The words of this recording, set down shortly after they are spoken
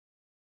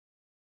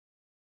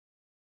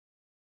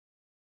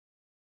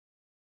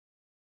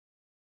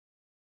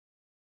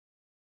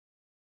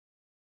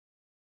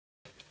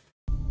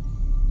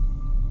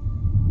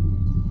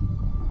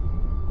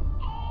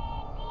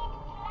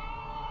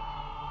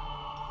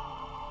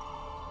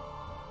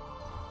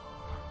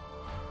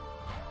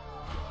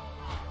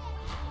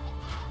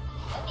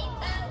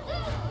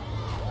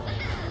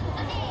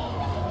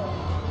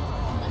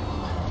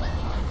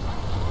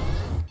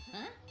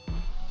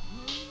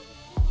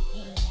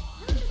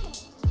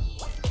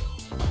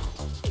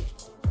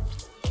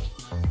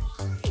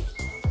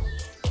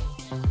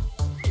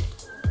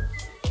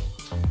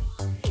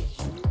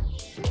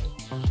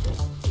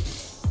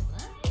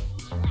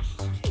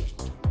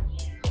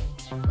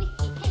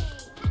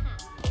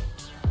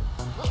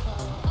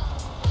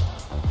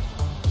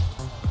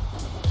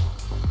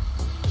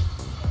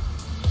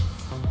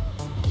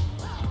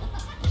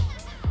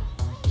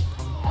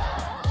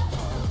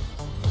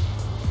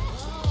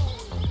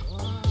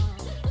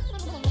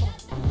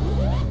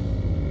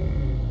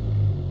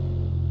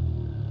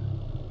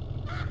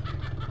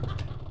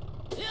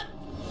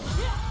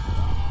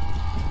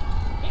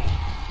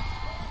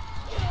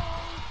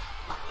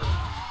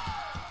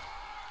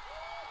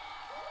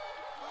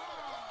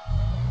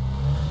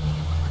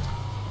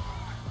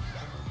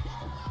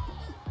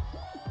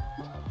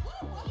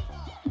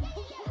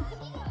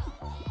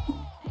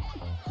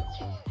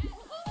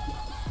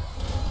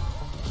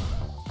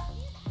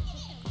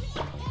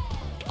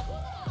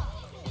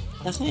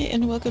Hi,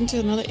 and welcome to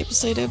another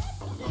episode of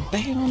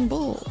Bang on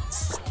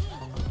Balls.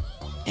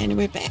 And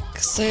we're back.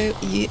 So,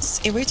 yes,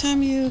 every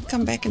time you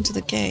come back into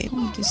the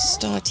game, you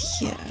start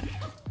here.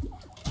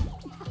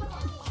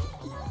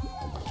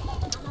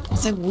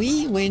 So,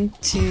 we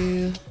went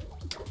to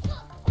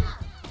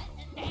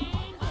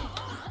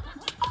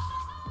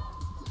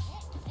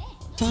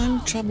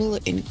Time Trouble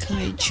in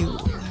Kaiju.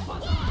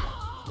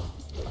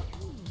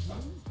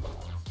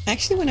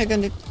 Actually, we're not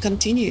going to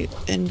continue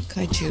in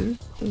Kaiju.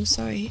 Oh,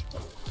 sorry.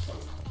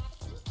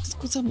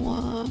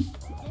 Excuse-moi.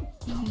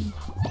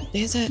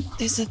 There's a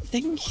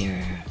thing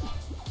here.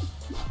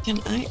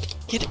 Can I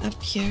get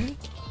up here?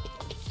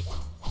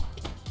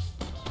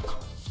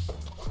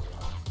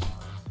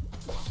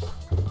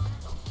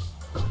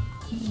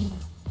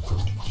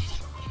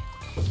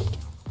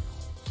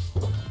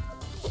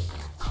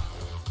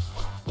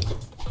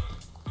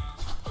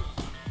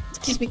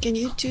 Excuse me, can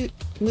you two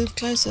move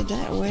closer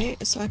that way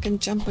so I can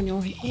jump on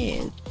your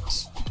head?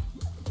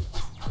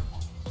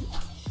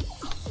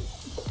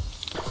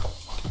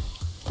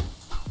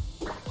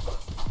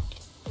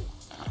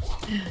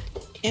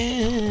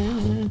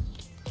 Yeah.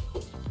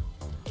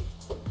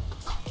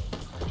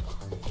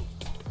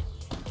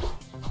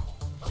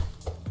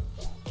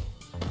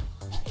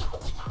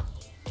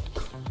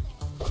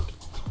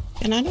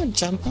 Can I not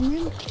jump on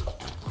him?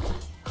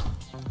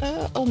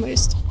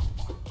 Almost.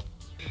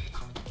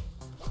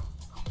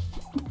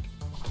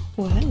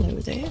 Oh, hello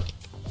there.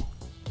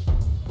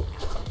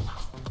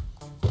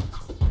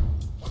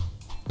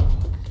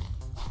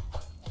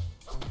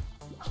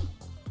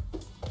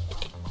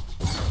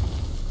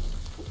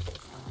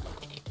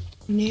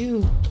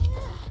 No.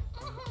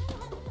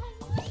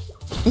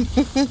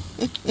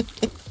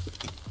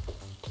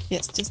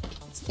 Yes, just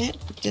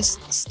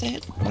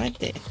stand right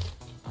there.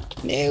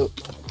 No.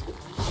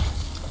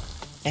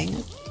 Dang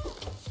it.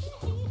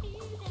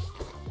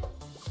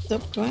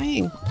 Stop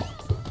crying.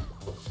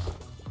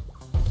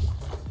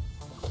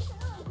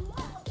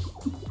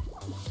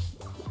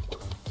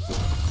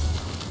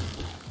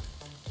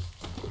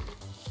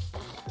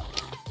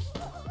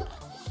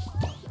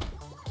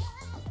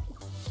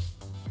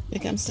 You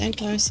can stand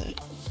closer.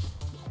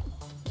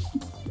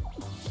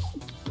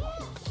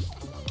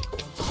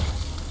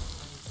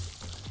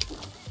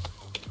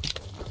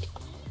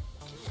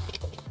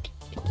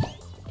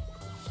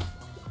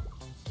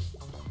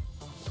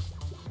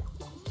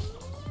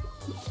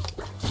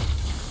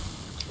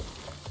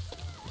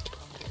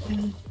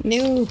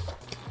 No.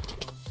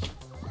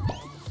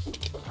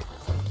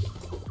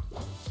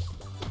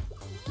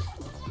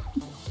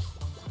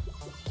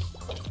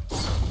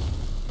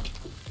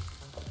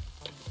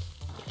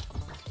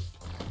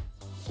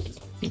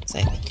 It's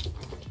like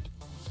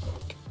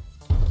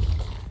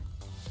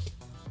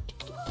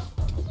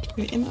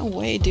you're in my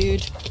way,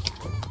 dude.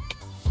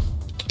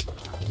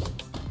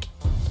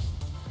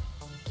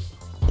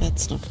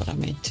 That's not what I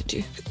meant to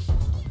do.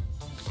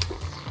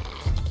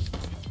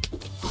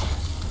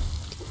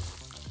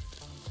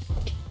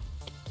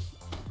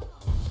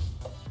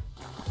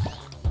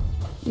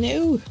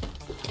 No.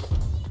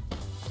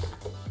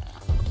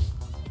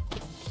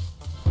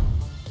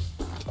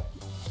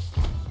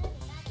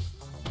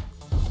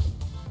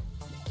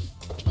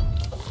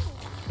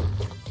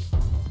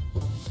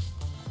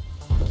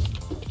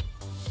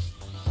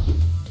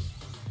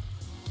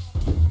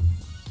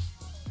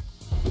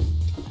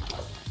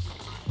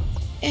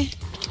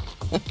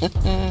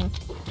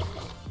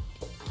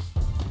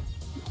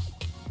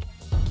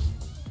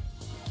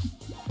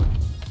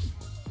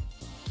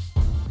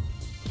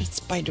 That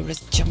spider is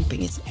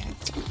jumping his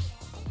ass.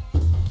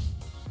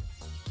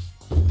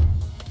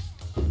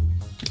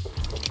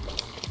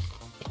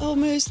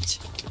 Almost.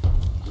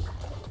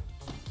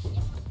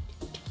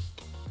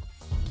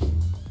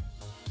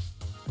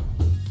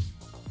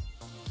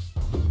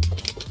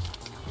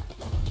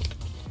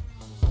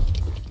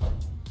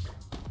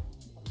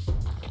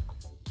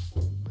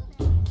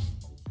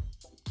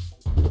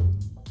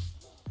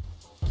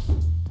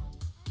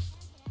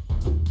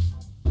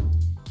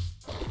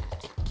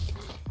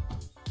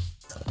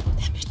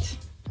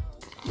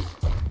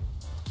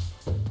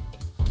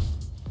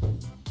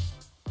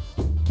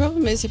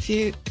 Problem is if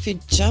you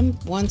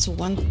jump once, you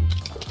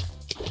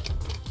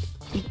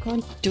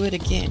can't do it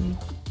again.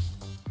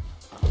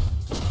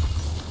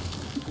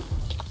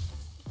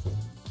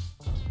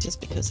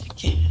 Just because I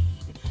can.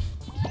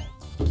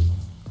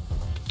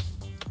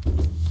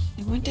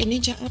 I want a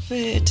ninja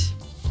outfit.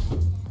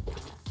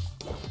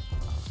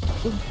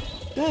 Ooh,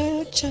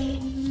 gotcha.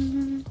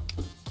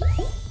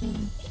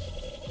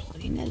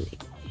 Finally.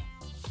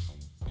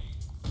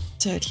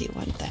 Totally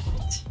want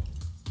that.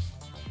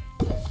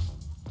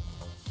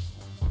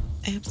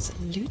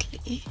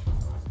 Absolutely.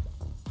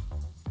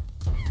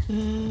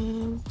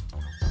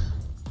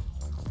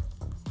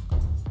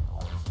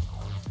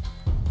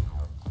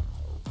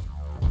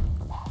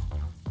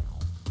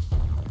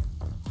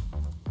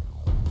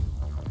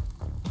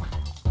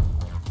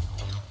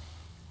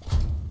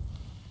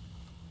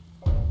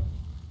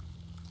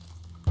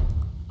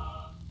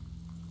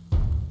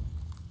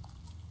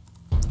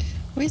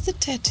 Where's the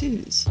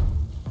tattoos?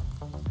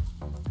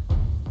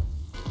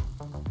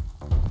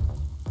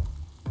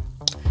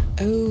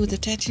 Oh, the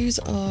tattoos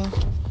are...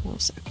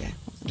 Also, okay,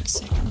 hold on a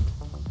second.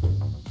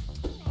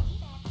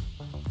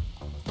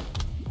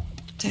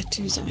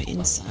 Tattoos are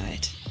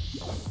inside.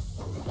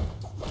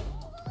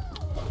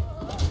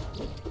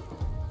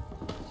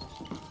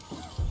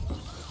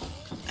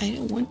 I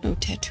don't want no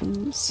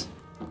tattoos.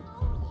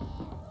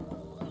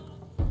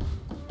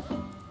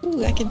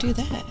 Ooh, I can do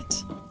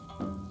that.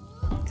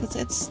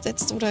 Because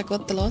that's what I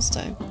got the last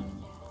time.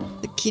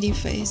 The kitty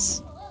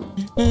face.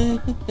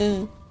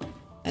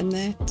 And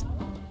that.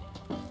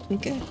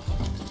 Okay.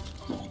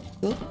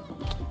 Cool.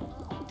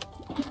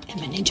 I'm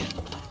a ninja.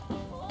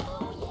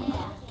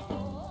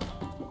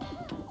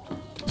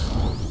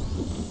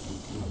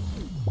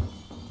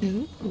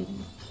 Ooh.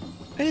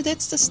 Oh,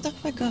 that's the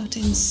stuff I got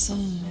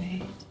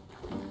inside.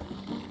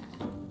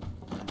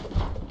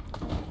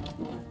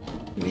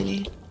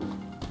 Really?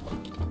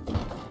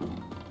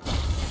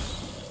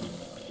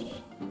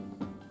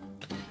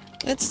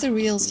 That's the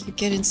reels you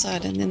get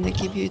inside and then they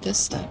give you this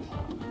stuff.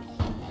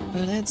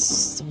 Oh,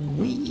 that's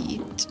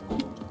sweet.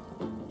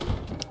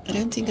 I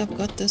don't think I've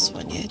got this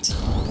one yet.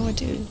 Oh, I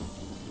do.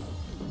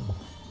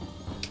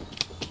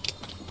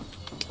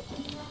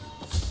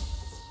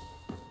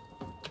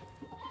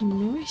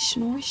 Noish,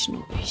 noish,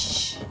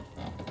 noish.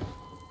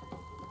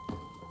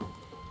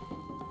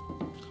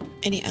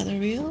 Any other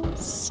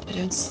reels? I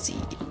don't see.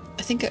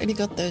 I think I only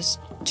got those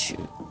two.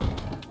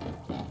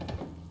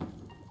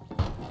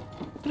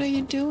 What are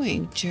you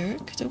doing,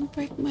 jerk? Don't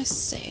break my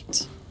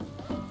set.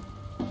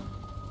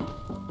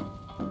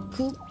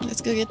 Cool,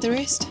 let's go get the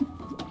rest.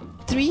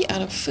 3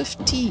 out of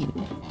 15.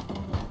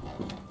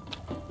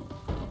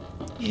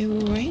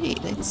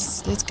 Alrighty,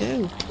 let's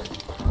go.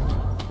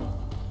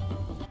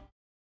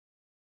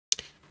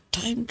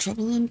 Time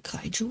trouble on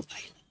Kaiju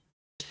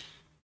Island.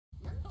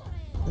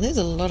 There's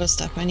a lot of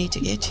stuff I need to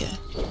get here,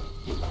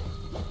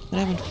 but I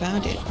haven't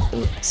found it.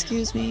 Oh,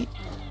 excuse me.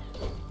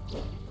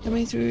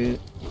 Coming through.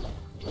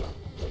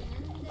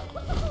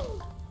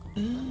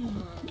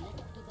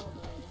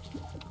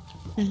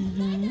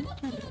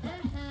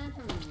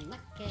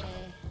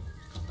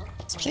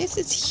 This place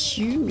is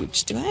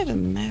huge. Do I have a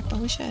map? I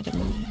wish I had a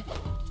map.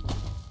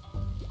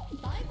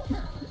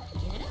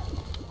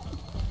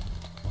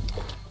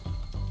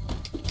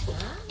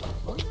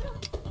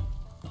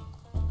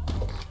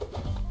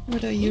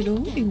 What are you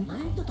doing?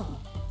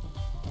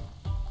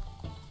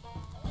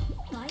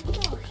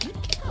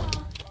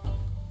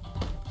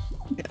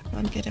 Yeah, I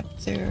can't get up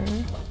there.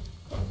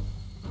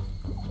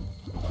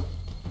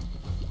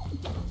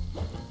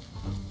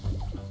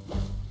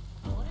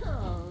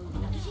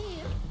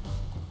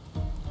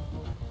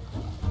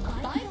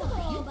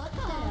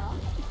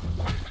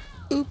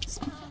 Oops.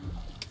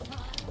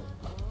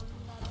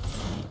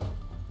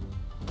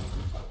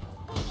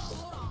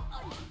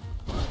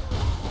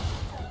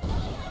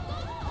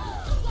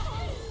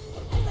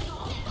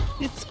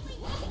 Let's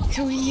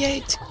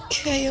create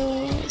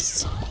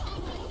chaos.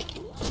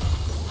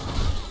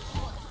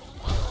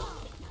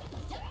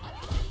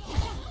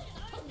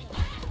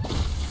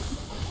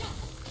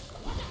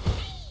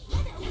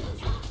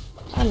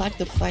 I like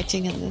the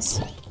fighting in this.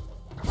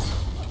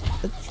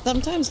 It's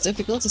sometimes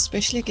difficult,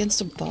 especially against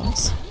a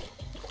boss.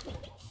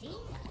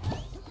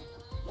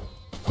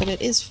 But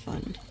it is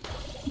fun.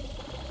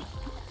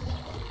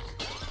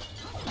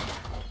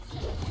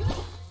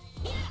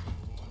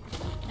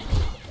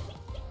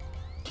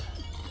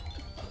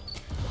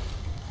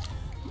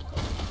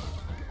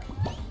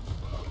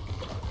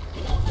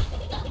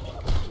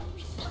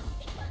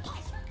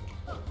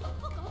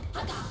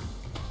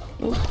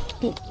 Boop,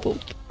 boop, boop.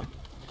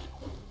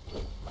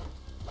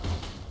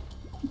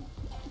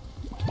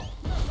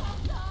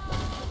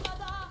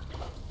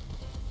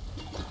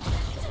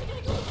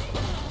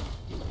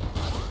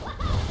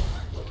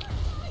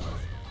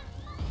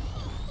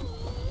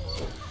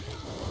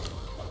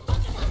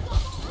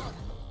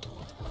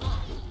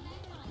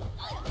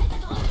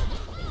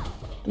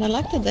 And I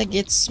like that they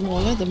get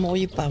smaller the more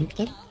you bump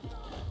them.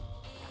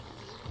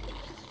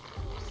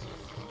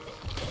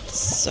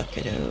 Suck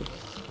it up.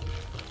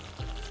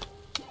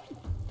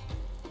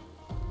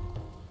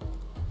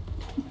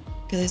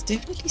 Okay, there's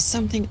definitely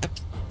something up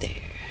there.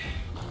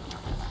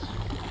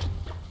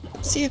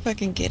 Let's see if I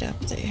can get up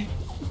there.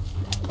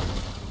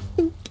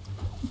 Boop.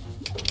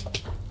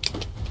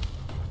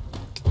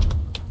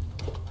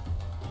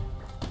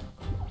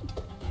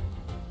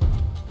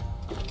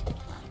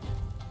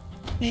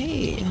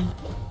 Hey.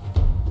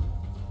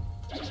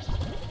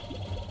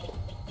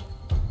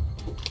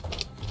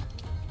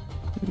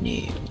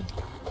 No.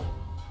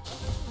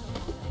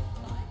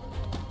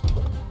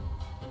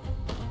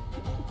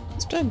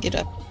 Let's try and get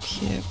up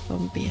here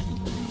from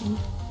behind.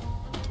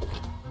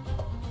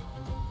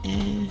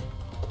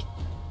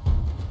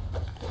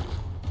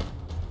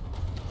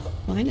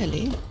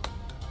 Finally.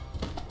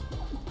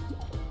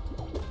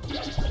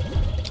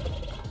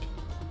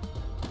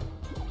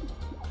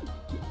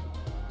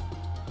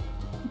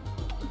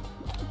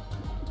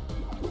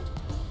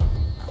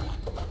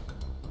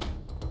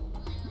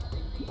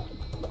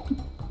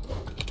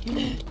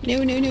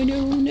 No, no, no,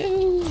 no,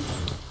 no.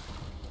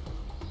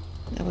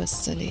 That was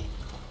silly.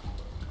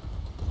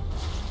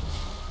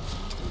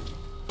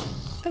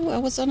 Oh, I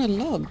was on a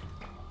log.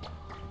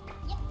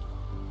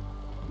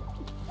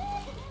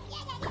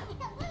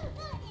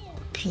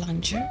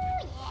 Plunger.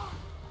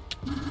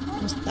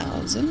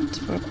 1,000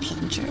 for a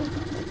plunger.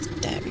 That's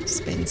damn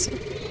expensive.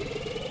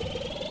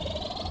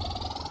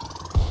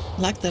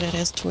 Like that it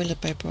has toilet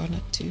paper on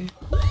it too.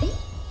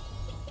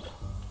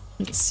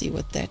 Let's see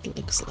what that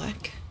looks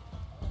like.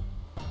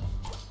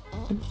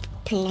 A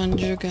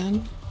plunger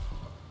gun.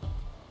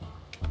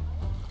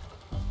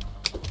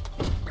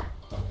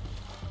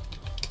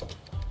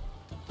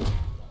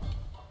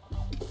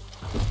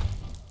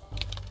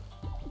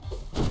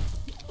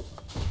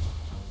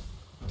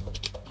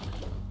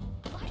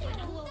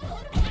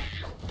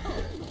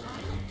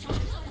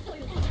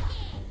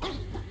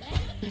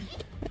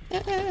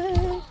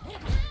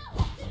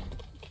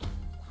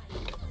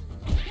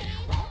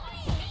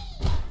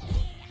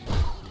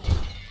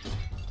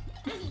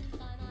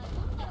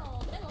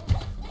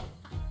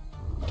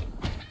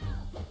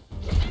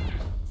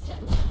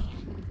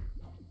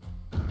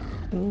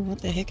 Oh,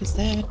 what the heck is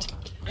that?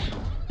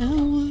 How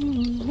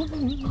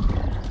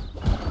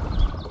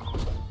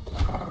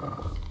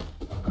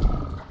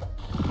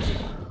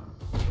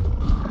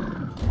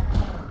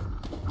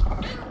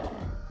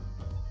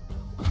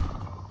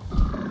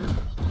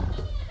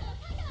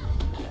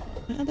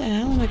the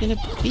hell am I gonna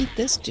beat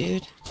this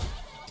dude?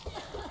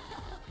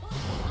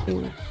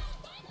 Ooh.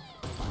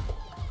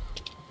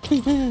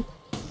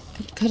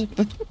 I've got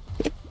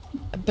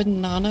a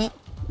banana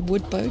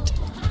wood boat.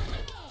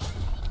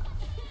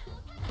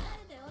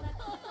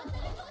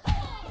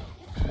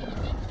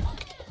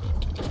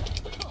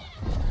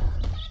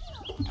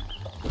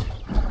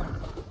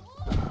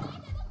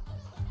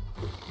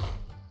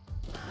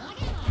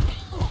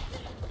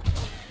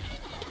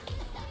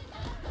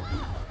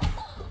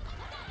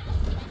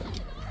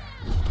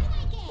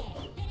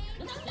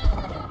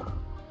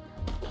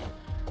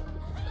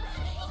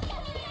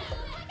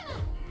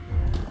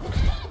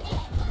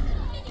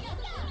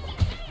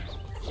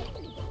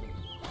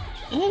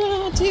 I don't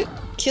know how to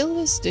kill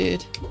this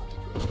dude.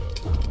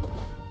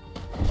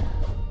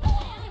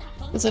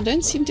 Because I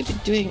don't seem to be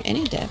doing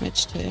any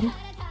damage to him.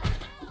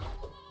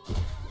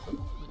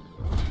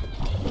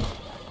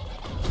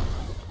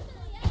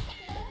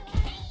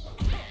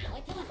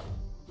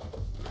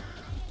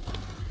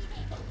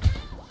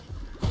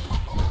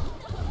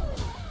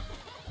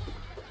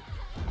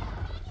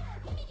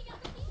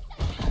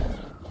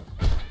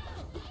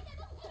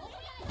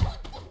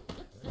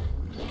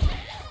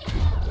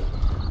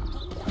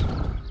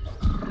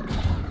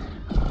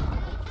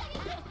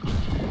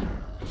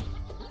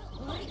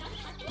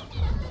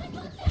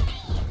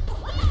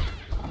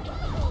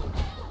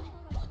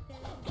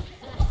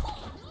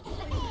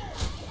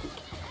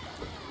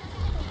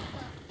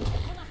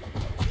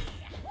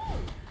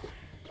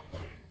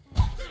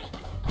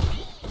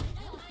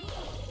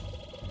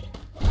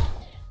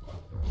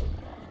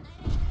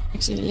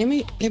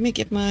 Actually, let me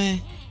get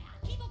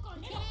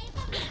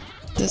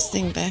this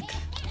thing back.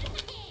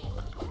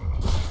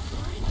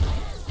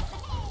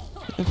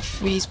 I'll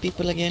freeze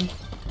people again.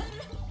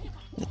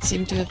 That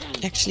seemed to have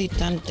actually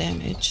done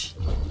damage.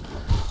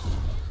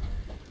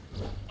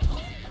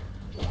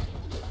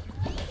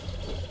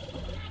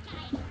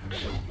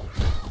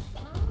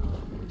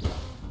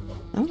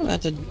 I'm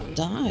about to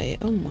die.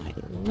 Oh my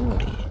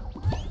lordy.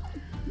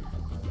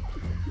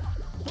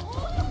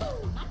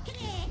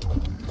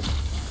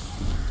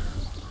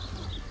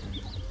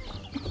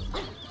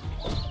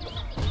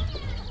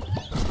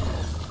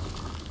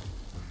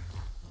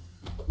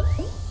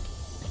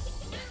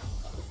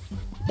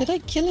 Did I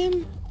kill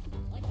him?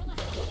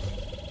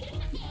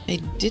 I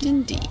did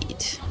indeed.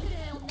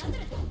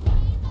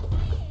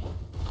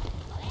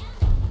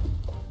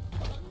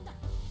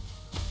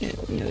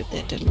 No,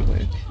 that didn't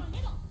work.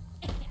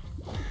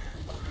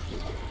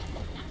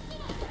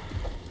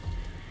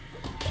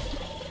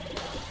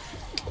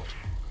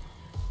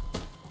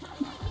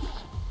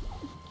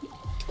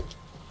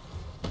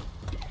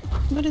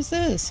 What is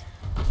this?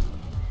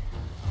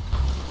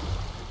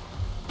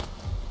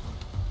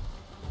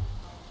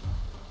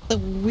 The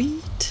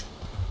wheat?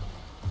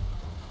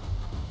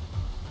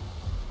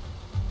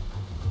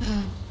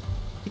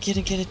 We're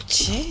gonna get a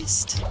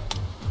chest?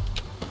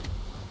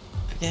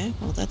 Okay,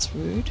 well that's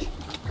rude.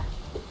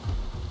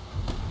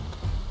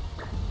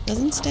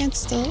 Doesn't stand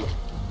still.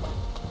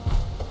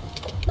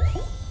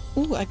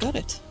 Ooh, I got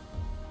it.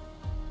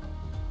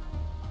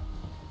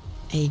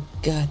 A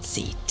god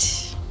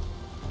seat.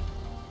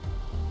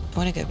 I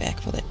want to go back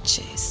for that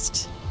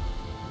chest.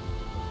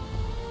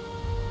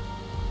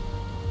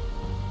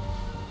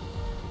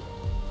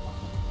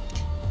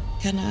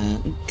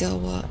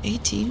 Kanagawa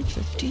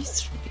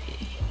 1853.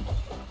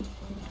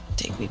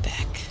 Take me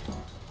back.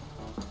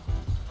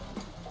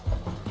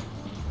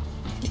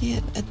 Yeah,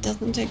 it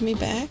doesn't take me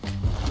back.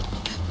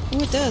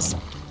 Oh, it does.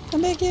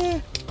 Come back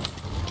here.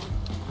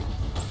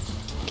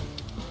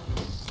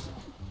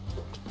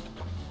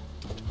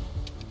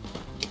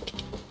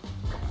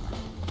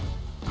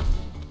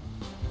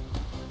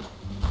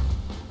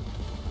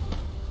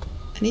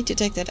 I need to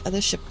take that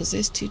other ship because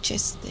there's two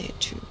chests there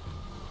too.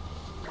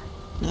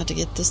 Now to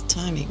get this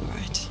timing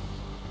right.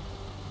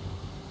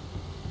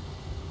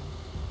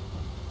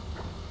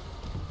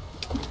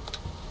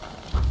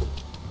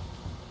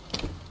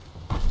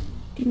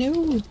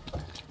 No.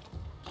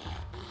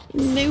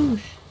 No.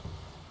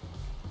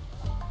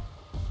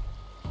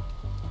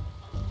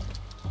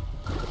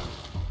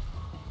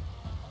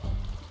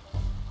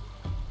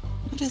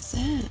 What is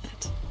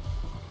that?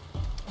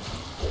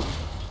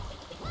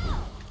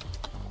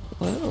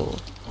 Whoa.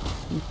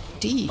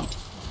 Indeed.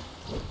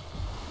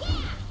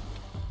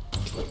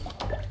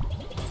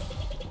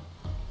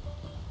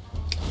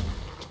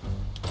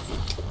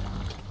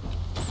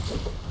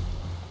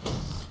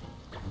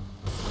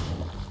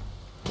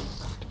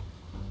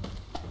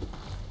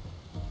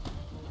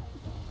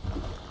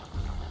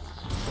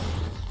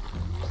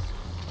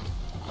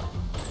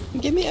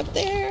 Get me up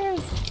there!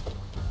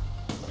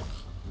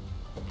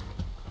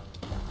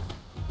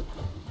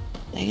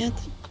 Dang it.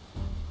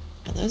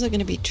 Oh, those are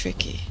gonna be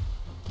tricky.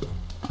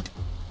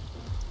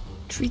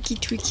 Tricky,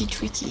 tricky,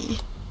 tricky.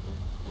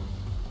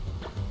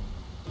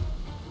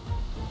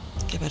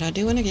 Okay, but I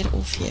do want to get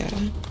off here.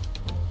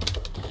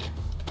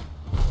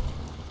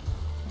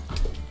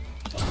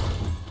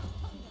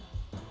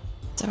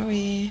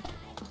 Sorry.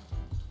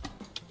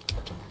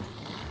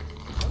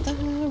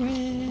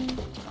 Sorry.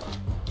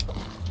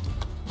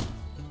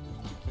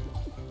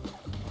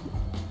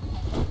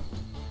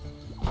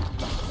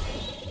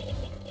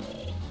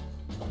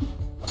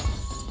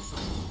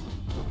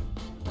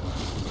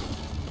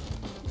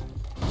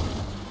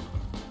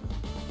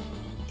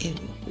 Ew.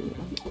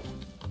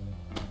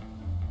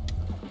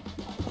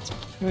 That's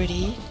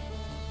pretty.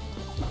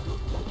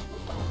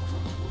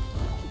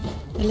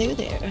 Hello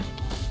there.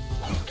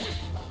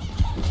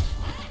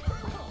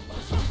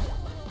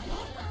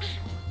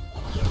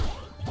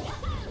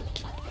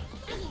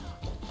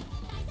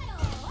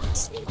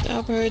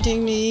 Stop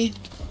hurting me,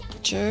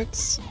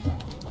 jerks.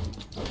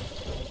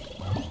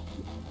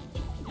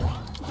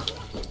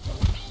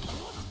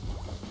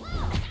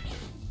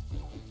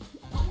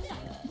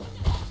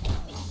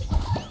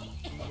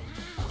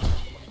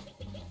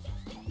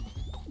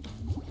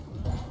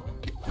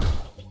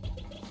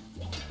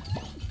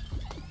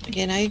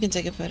 Okay, now you can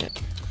take a photo.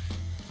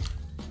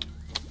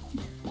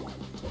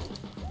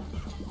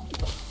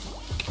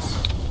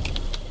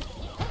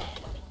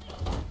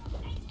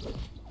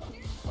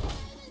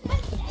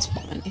 That's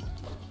funny.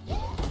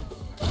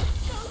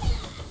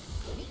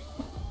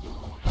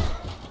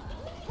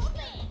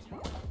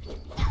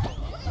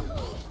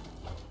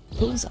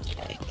 Bullseye.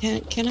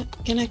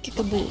 Can I kick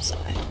a bullseye?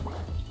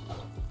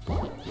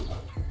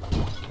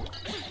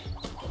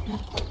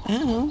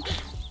 Ow.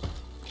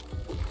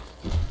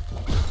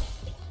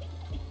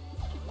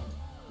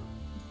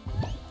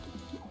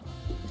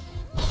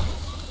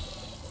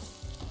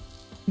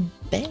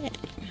 Bang.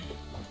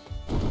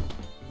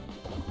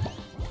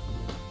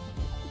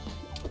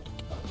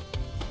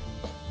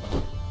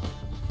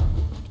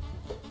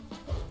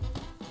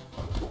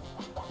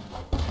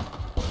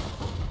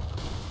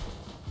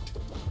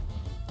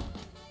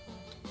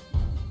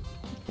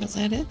 Was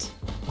that it?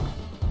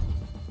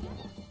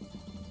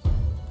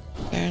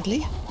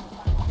 Apparently.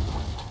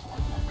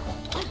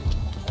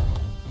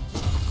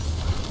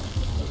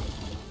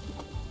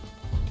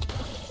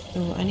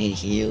 Oh, I need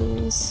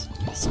heals.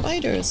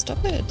 Spider,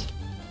 stop it.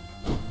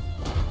 You're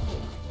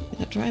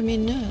gonna drive me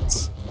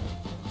nuts.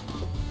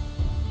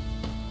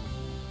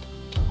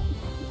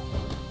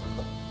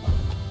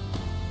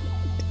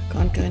 I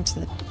can't go into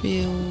that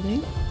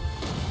building.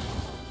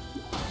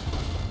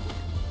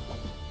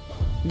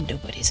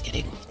 Nobody's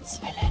getting off this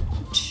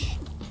village.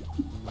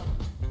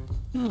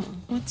 Oh,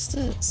 what's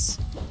this?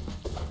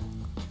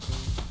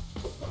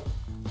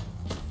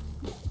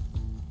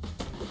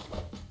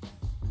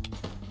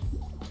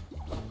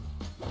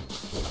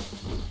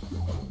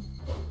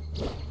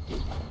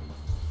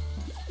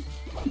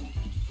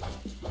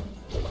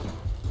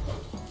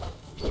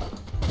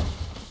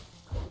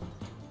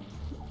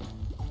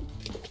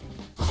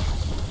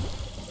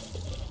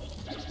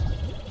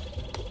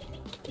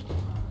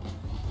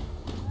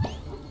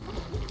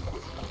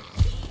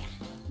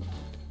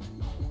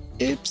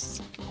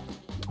 Oops.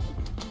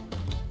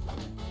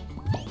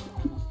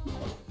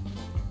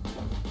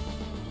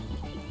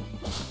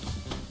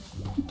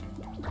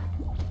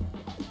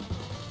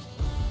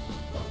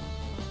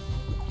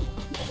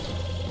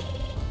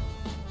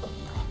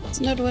 It's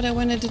not what I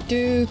wanted to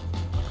do.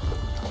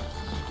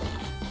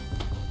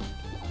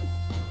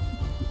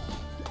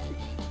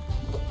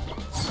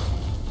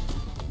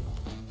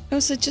 Oh,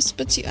 so it just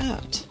spits you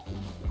out.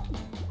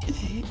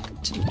 Okay,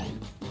 good to know.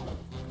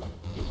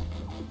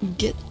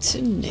 Get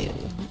to know.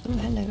 Oh,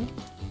 hello.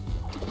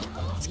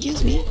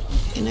 Excuse me.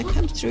 Can I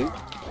come through?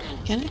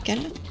 Can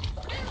I?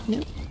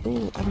 No.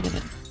 Oh, I'm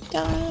gonna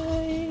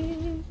die.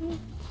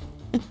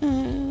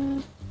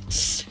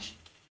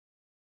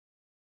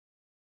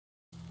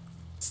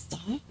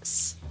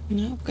 Stocks?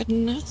 No, I've got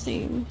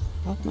nothing.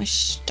 All my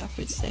stuff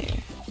is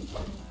there.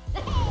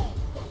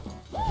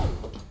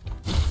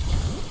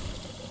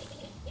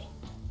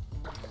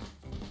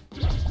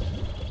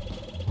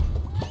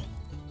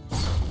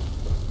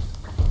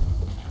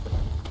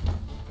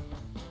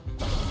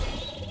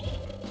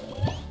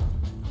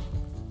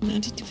 I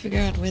need to figure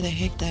out where the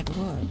heck that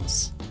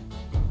was.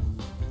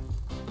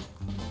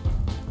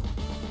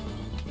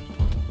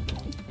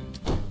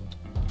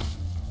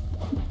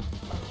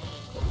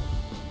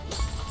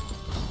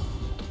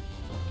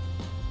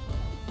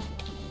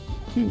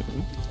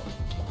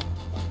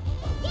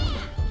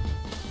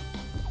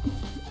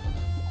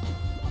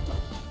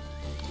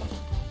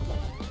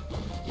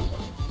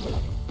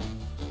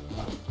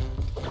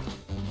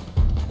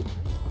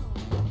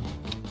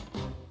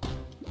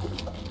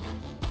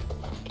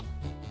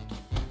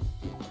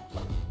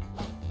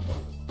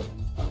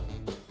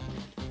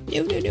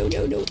 No, no, no,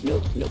 no, no,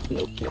 no, no,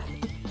 no, no.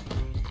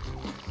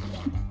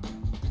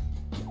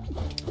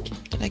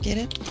 Did I get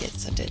it?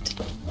 Yes, I did.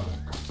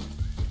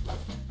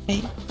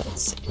 Okay,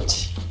 that's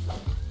it.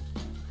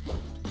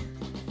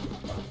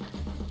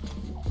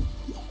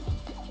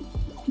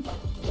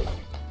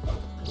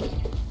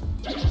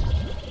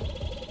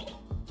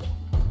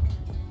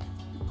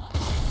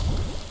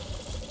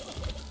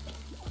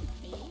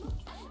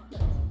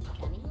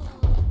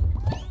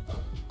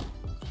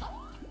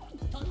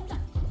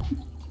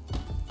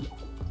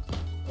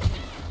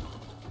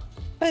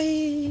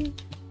 Bye.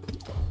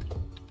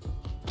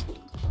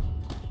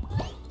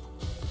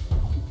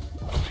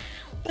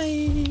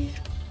 Bye.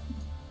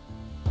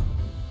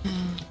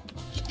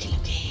 Okay,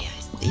 I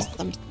see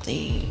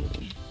something.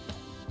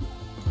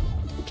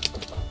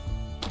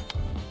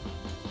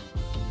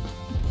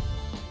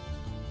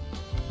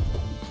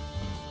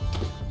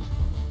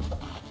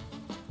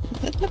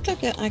 Does that look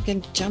like I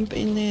can jump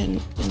in there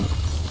and...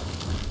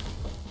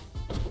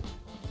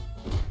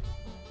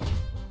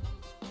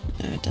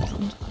 No, it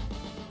doesn't.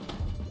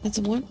 It's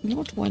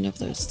not one of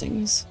those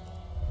things.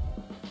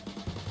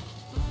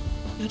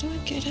 How do I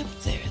get up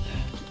there, though?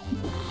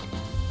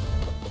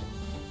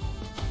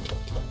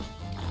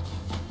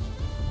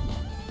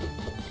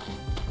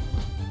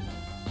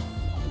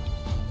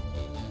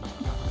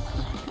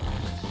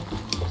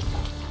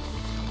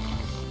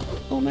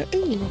 Oh my!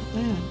 Ooh!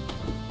 Wow!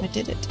 I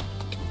did it!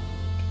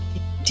 I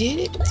did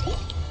it!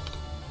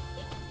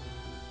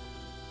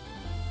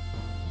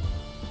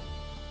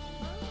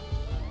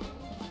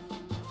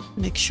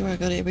 Make sure I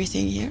got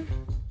everything here.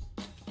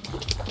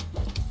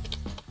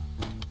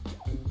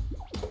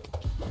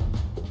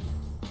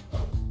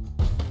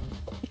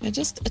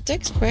 It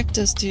takes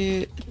practice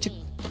to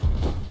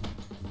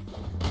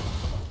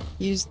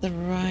use the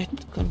right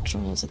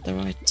controls at the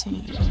right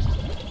time.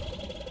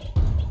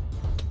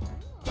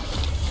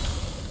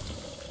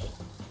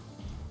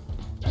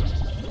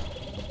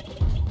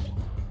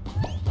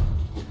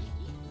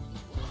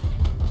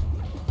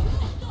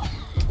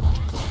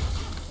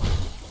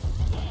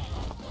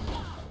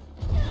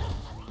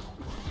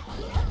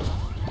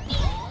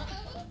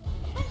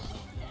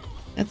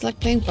 It's like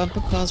playing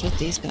bumper cars with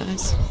these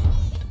guys.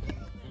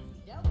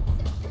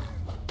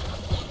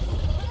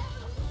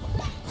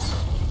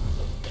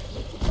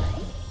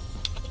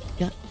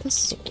 Got the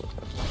sword.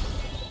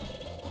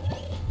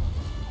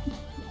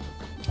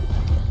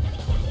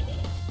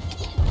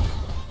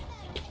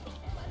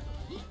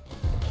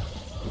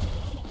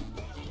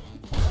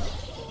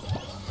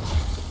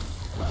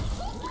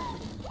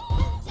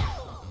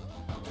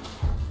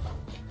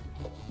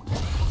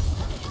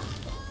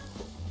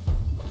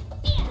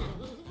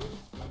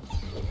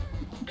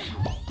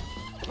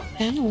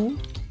 Ow.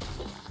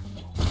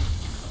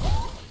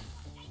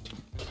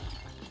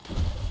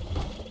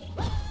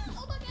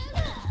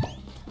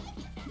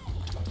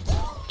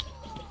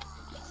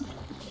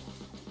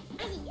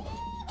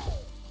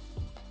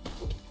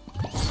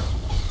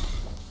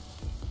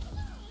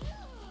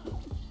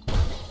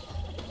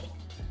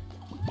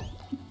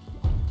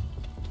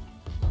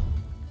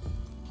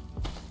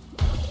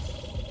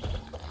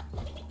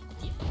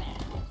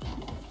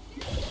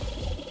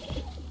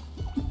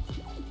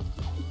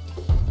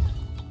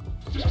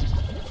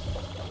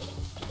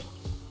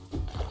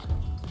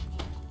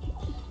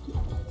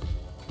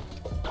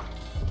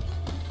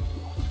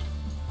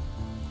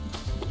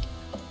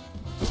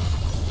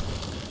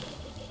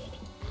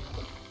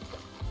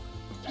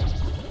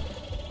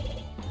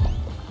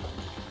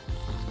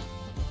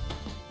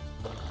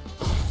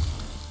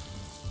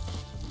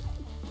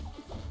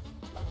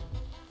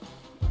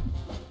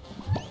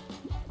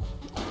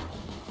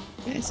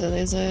 Okay, so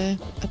there's a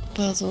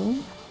puzzle.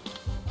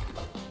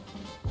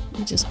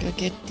 I'm just gonna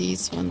get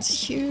these ones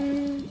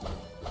here.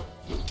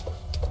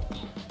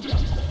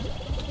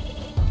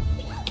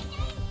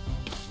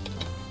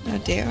 How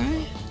dare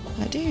I?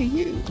 How dare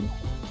you?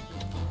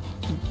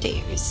 How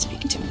dare you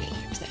speak to me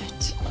like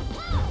that?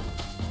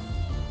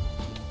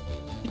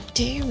 How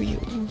dare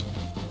you?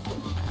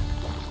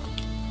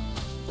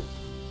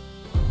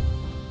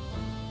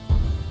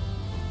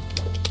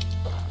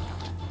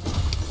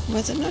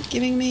 Was it not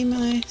giving me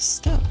my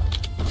stuff?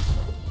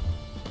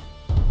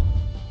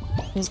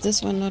 Was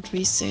this one not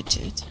reset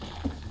yet?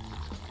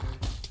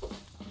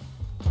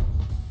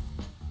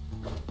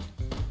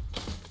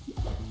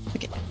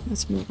 Okay,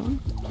 let's move on.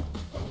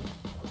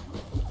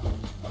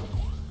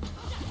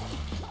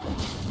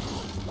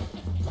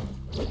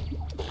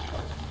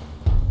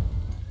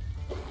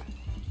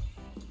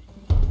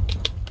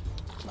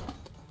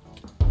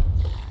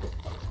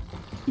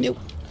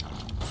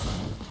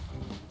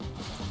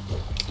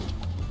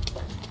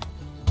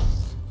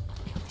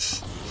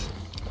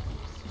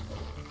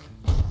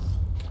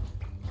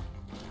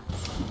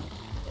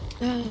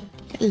 Ah,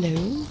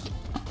 hello.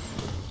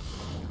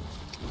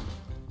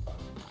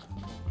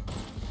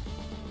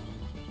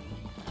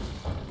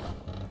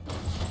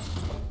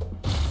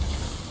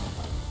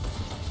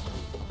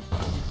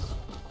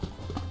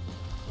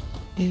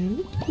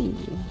 Ooh.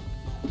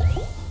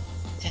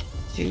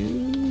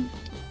 Tattoo.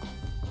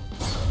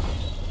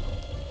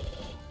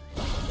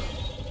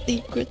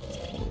 Secrets,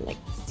 like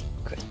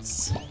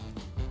secrets.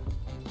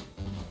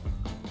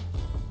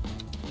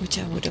 Which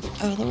I would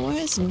have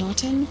otherwise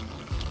not gotten.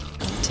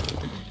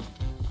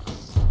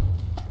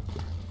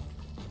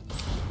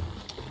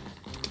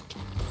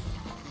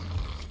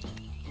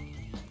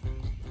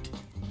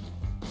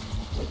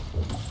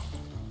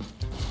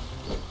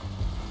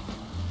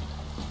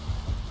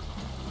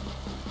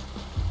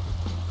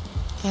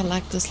 I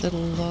like this little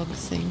log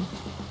thing.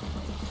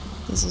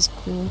 This is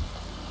cool.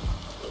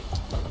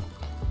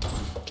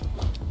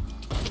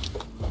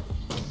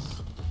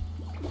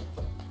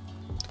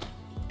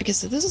 Okay,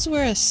 so this is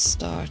where I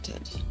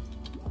started.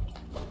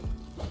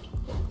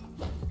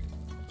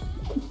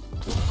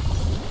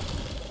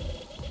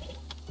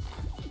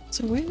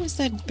 So where was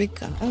that big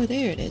guy? Oh,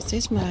 there it is.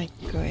 There's my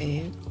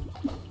grave.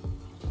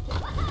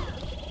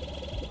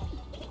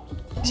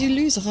 You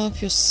lose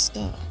half your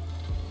stuff.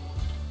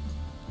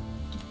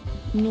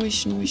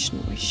 Noish, noish,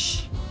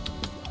 noish.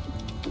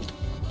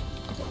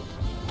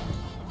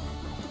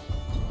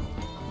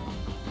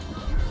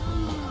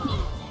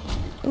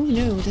 Oh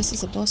no, this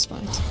is a boss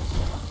fight.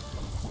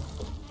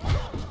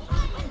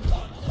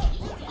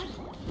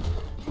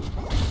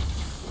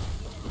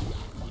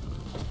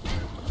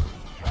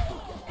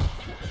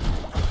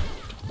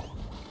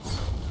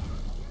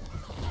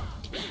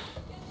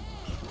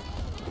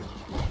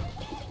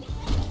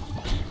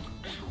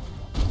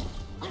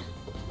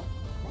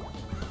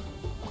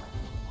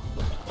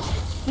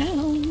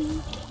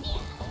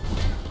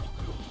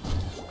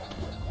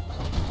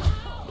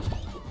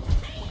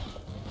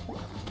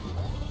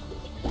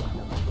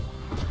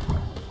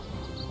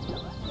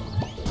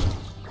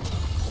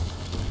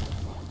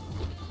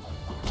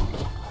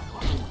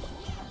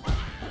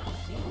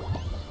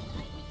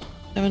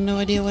 I have no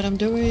idea what I'm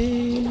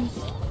doing.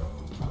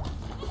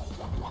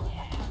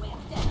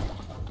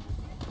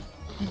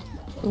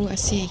 Oh, I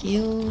see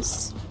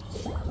heels.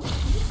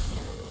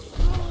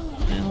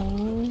 Ow.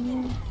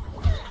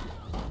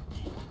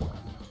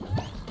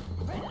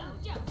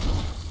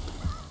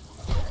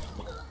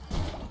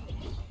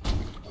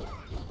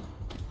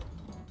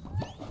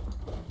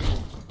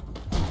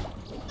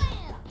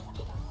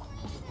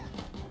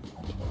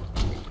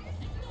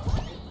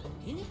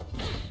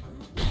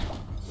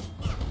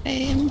 I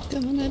am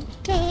gonna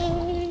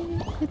die.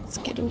 Let's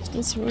get off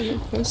this roller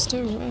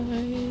coaster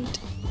ride.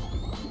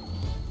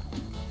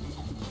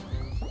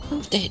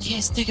 Oh, dead.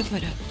 Yes, take a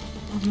photo.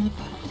 Oh my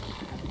god.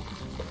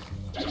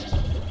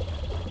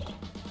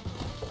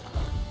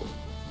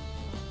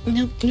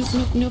 Nope, nope,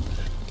 nope, nope.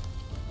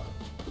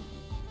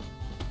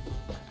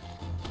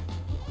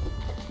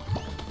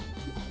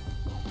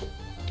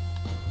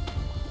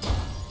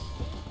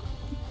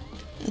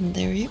 And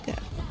there you go.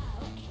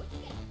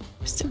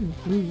 So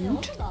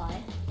rude.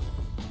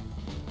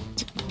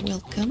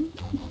 Welcome.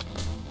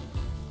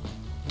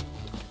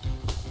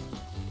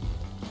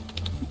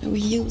 No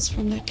heels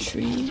from that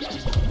tree.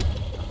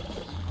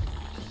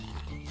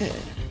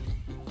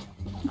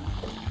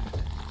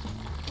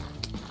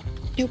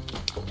 Nope.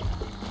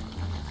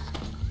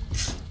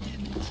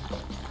 Damn it.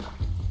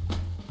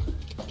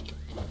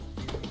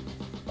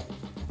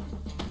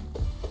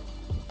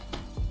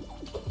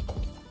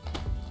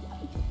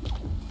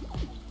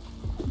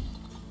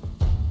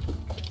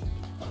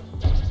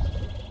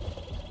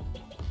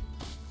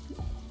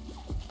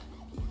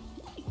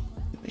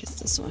 Where's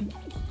this one?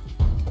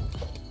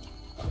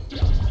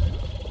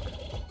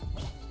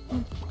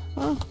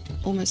 Oh,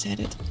 almost had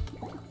it.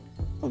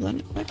 Hold on,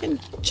 if I can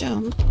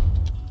jump.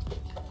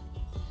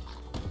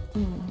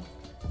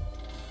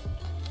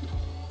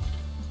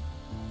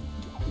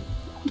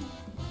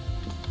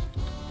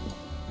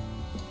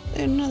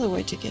 There's another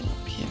way to get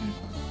up here.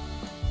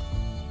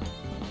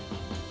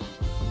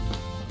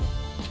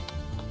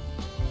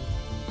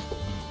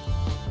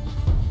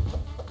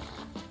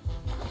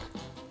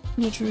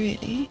 Not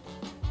really.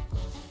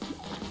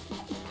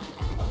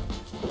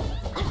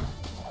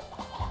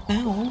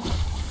 Ow.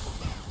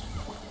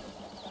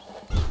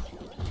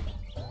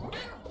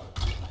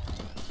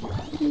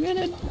 I'm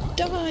gonna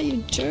die,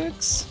 you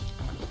jerks.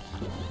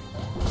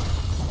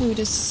 Oh, it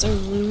is so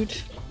rude.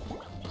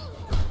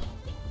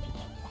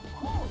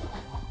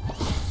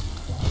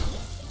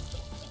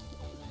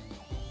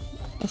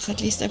 Oh,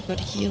 at least I've got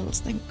heals,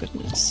 thank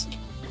goodness.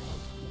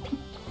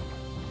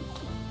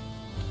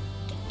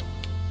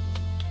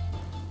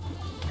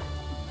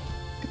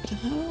 But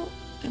how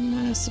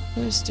am I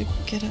supposed to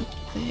get up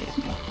there?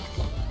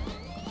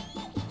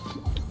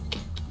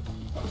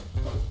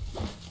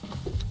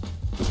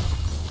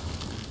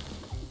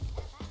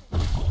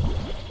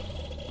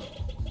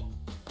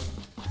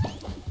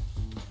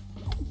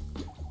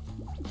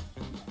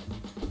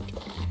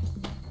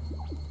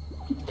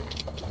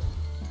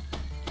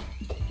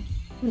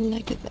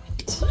 Like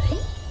that.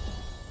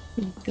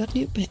 We've got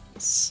new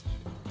pets.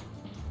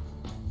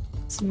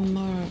 It's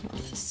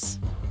marvelous.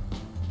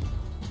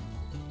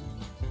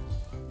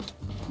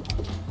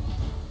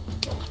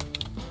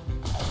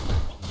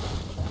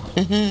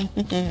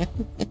 That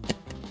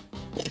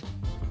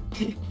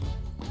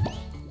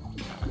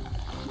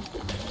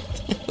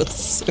was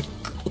so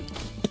cool.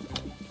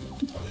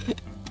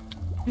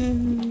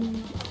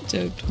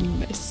 Don't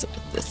mess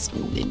with this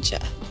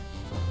ninja.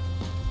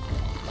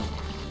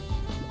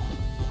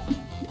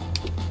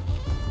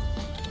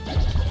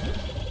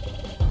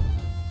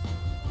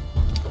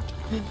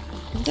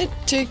 Is that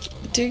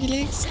turkey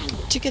legs?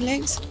 Chicken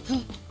legs?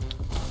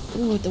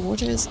 Oh, the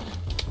water is...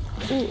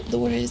 Oh, the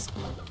water is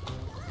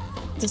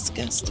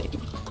disgusting.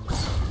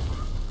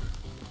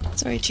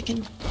 Sorry,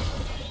 chicken.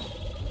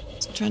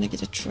 Just trying to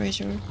get a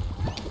treasure.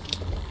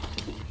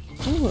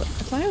 Oh,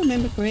 if I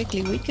remember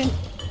correctly, we can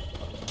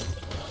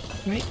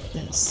break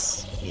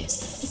this.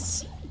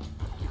 Yes.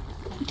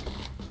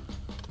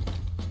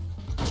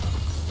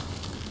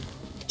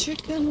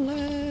 Chicken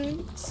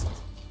legs.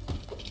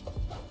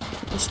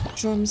 Those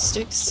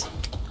drumsticks.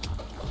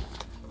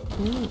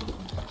 Ooh.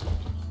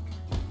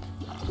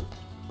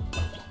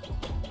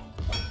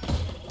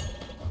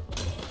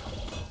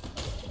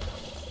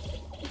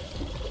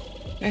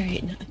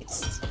 Very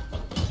nice.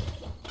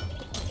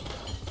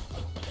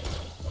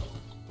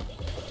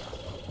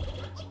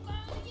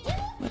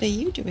 What are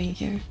you doing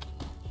here?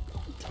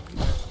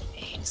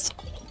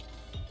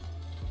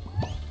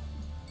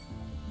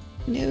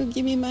 No,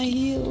 give me my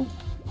heel.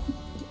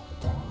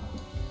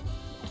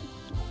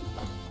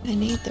 I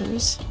need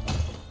those.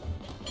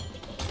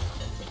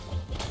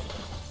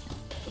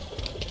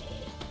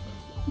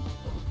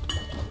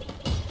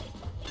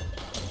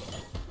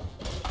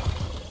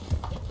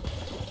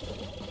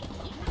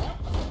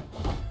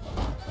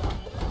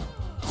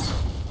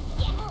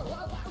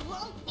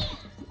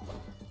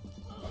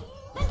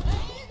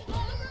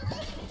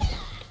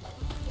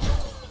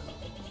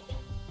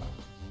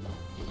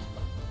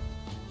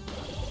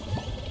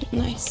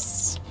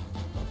 Nice.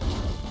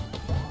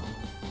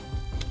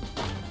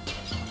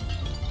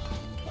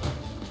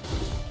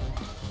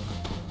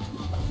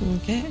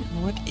 Okay,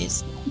 what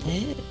is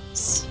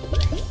this?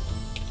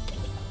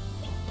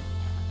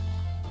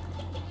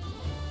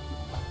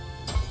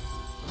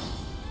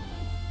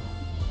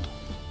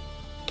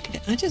 Okay,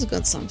 I just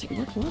got something.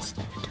 What was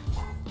that?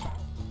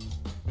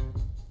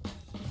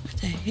 What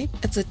the heck?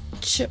 It's a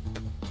chip.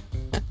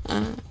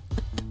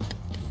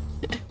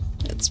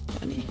 That's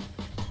funny.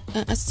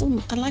 I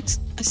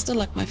still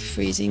like my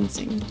freezing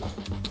thing.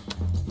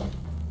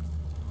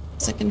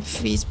 So I can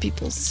freeze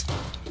people's.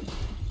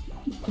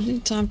 I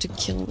need time to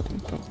kill them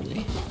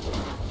properly.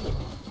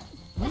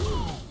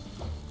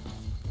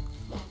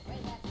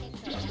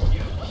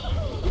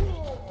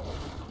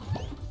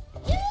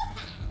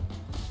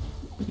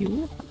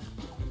 You?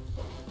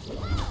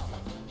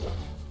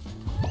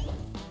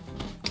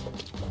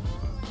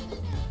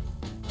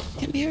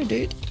 Come here,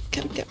 dude.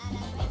 Come.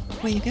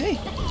 Where you going?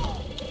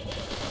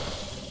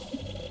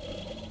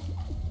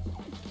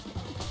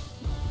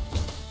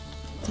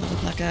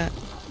 Sounded like a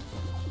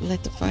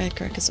let the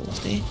firecrackers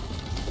off there.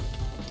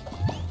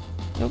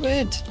 No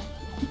good.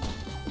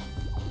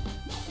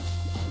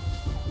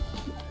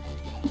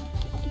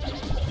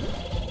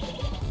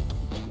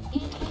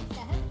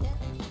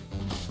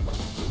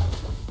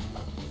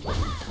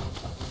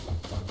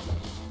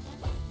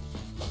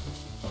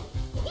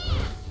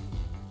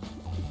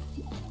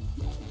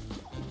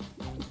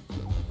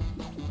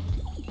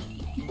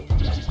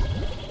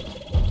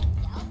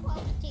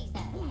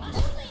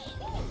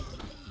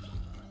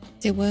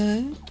 Did what?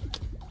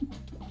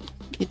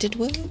 You did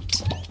what?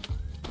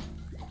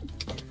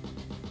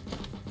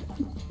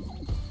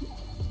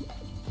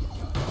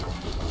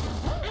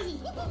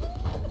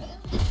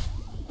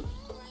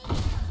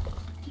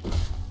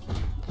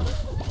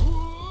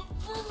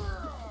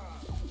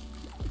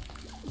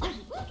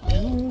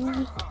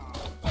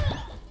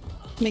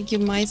 Make you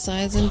my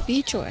size and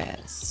beat your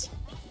ass.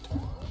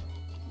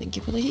 Thank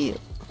you for the heal.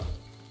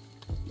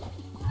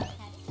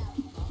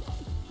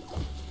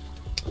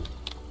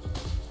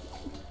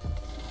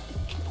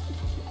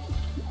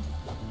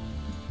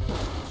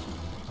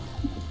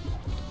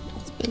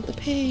 Let's build the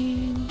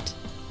paint.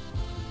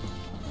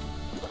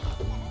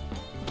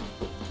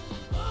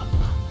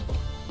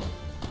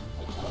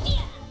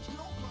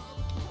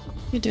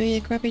 You're doing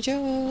a crappy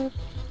job.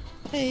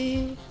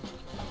 Hey.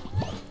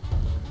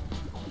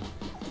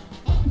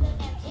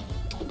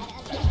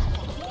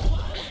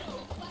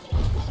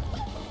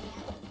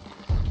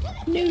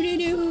 No, no,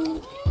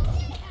 no.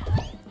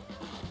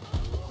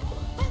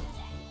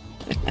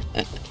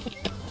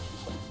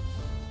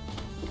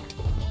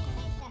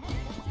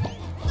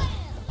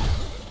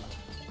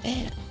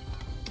 Yeah.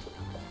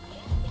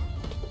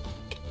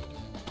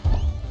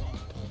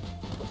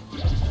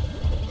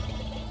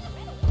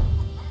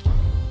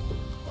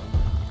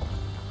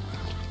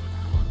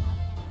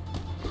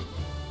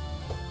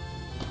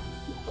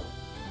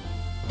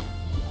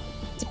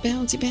 It's a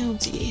bouncy,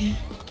 bouncy.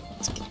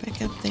 Let's get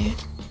back up there.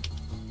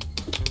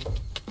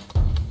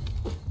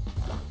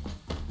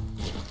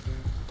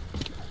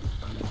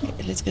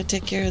 let's go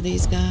take care of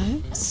these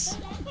guys.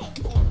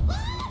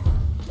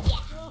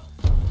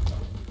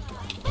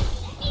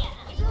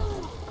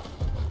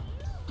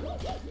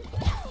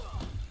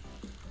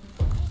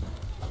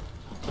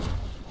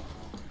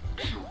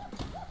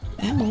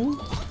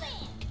 Ow.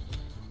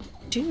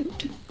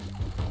 Dude.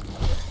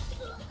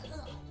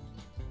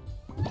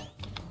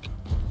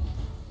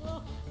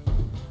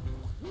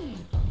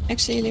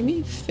 Actually, let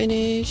me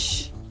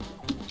finish.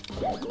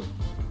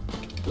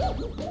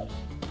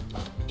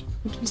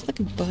 There's like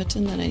a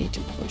button that I need to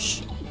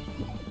push.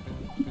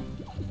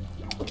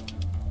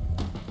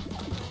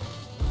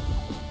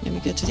 Let me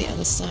go to the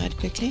other side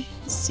quickly.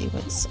 Let's see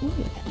what's... Ooh,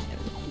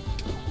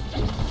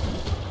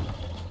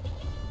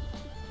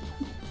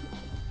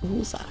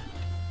 bullseye.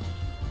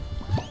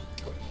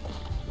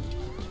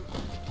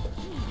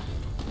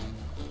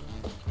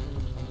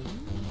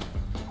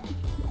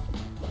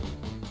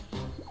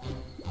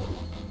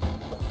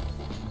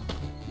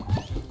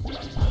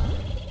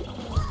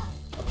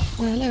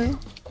 Hello.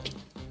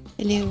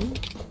 Hello.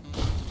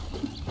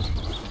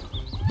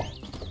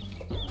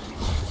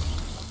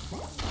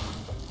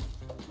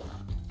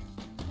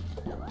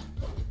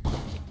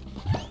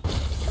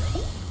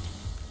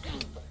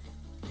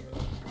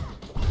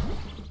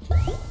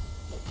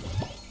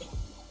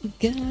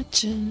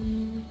 Gotcha.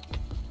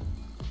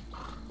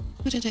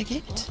 What did I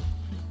get?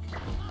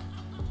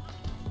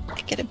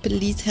 I get a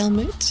police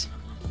helmet.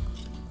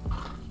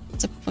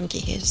 It's a funky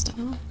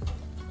hairstyle.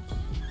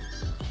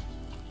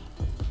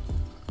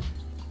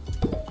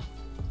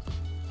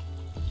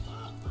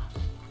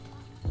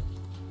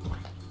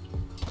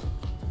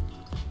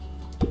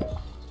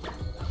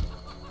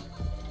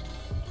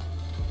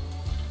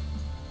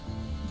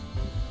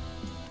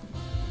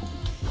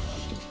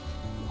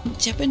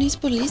 Japanese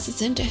police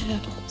is in the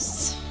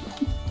house.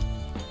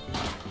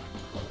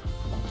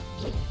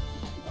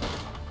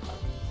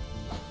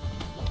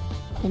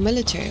 Or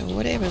military, or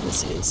whatever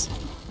this is.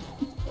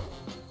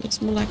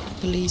 Looks more like a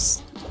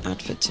police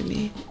outfit to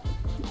me.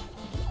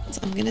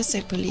 So I'm gonna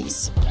say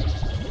police.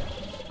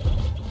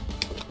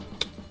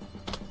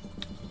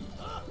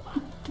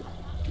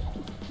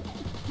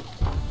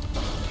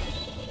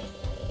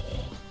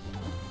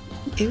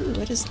 Ew,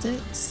 what is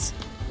this?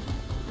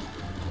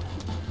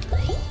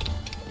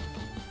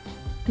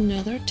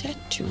 Another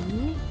tattoo.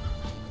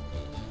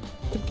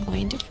 The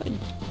point of a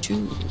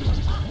two.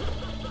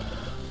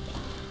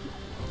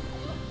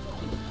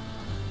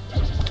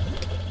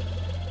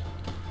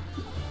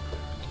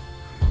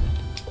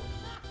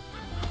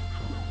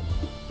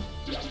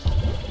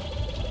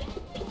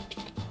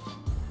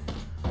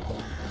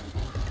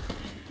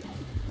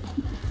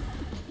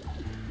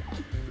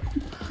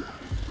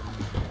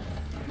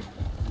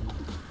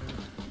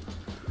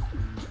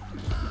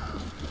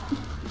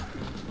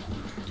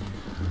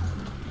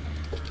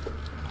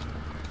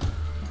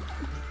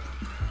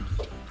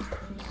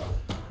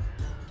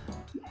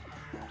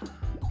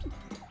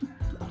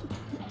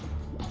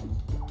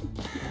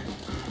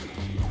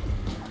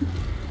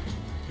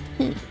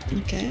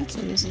 Okay,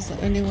 so this is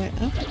the only way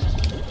up.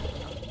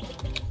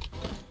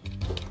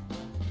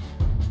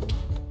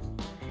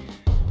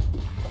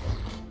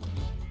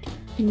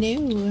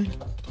 No.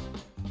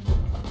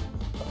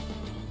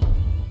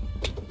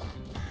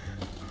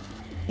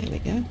 There we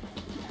go.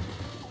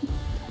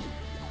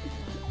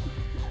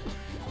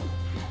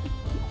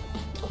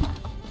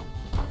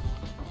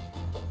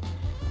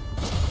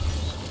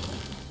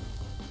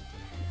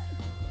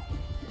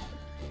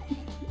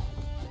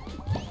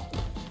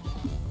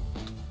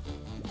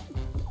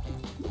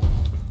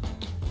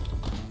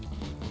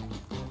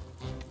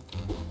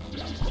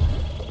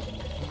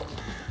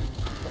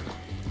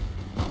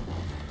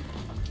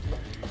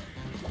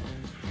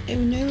 Oh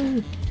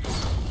no!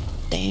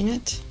 Dang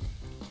it.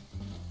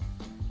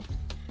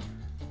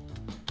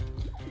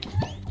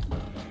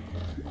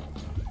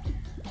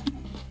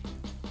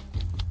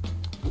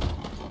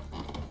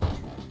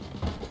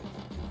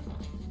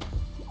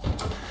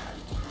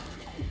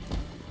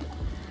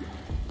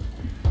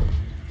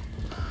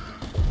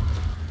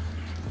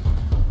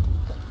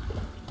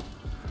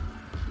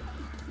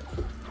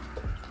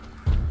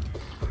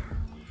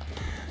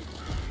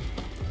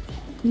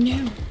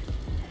 No.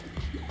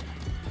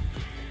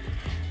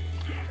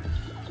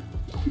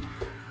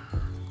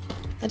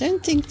 I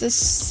don't think this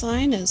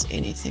sign is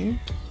anything.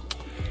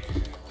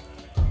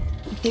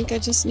 I think I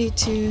just need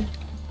to...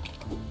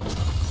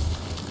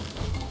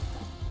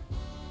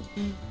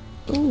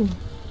 Ooh.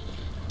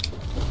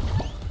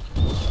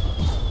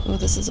 Oh,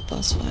 this is a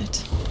boss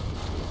fight.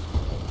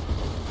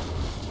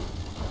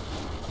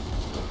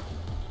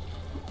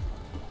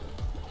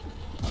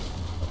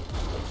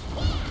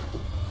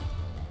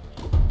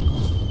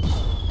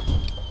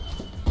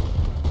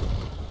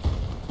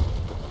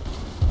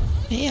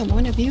 Hey, I'm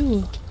one of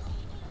you.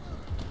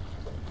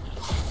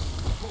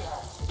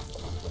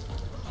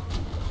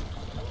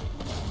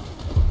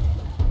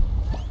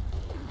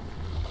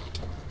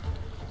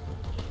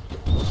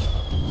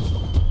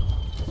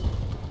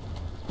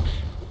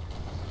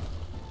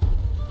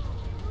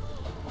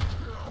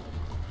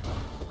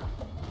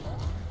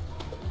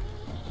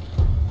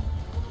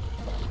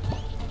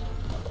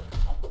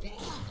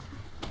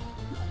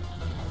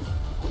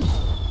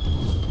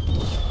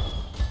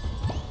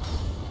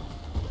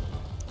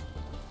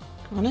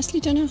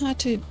 Honestly, don't know how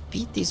to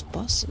beat these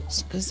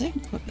bosses because they're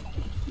quite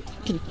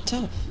fucking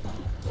tough.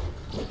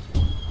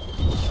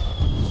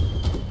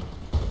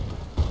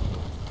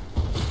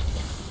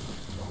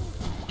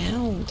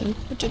 Ow,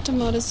 don't put your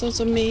tomato sauce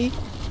on me.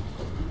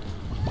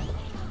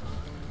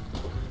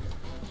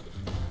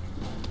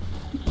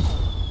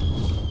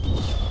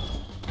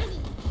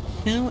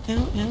 Ow,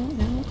 ow, ow,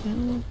 ow,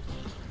 ow.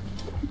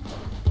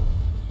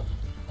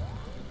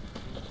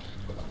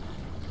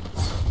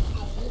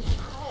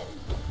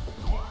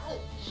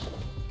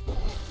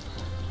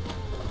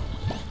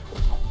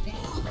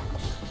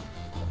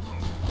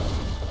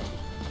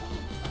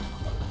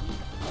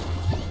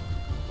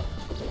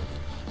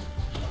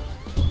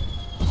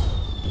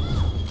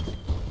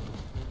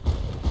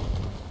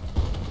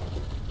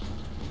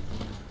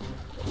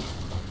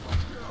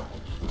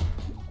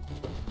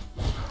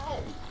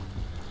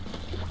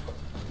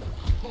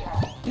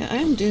 Yeah, I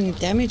am doing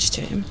damage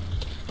to him.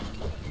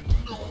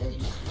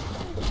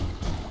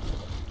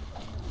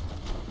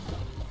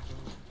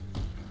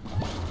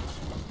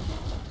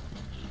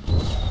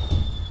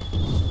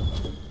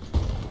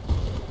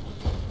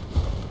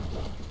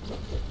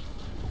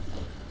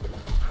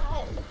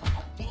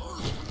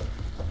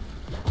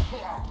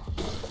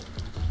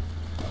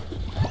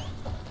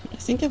 I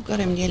think I've got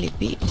him nearly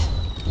beat.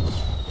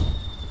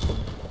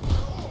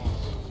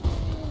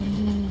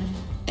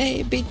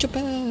 Hey, beat your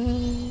butt!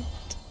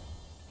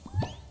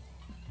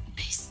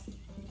 Nice.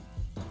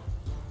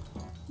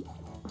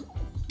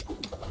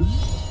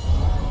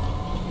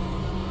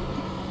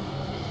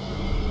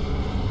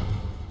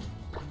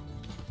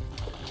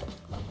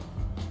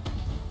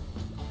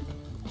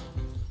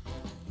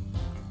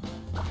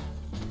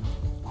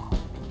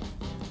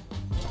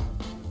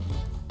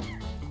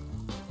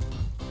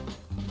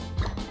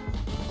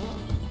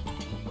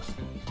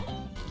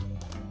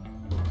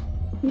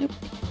 Nope.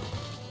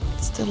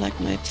 Still like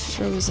my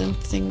frozen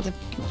thing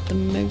the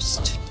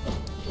most.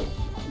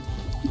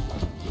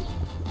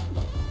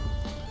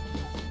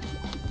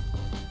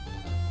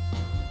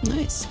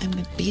 Nice, I'm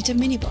a beta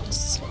mini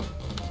boss.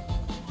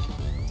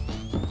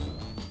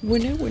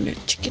 Winner, winner,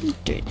 chicken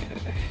dinner.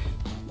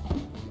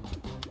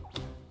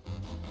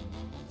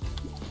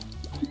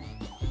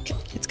 Okay,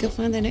 let's go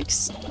find the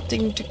next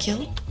thing to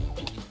kill.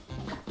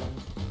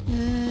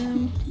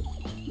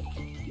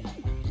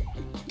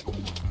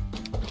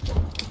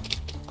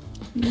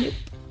 Nope.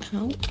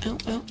 Ow, ow,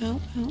 ow, ow,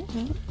 ow,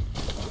 ow.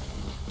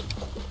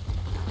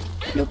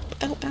 Nope.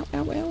 Ow, ow,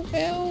 ow, ow,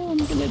 ow. I'm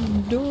gonna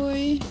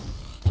die.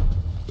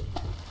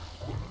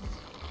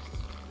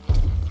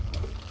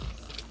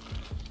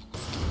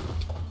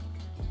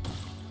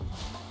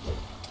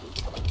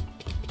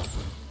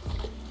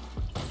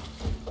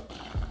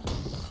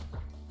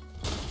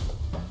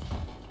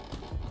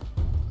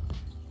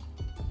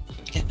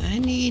 Okay, I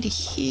need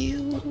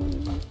heals.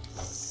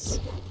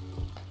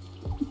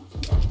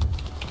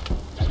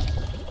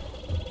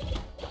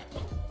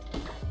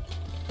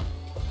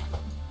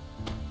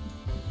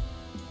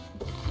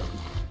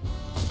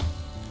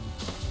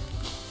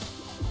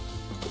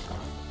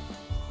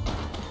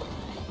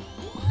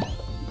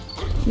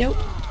 Nope.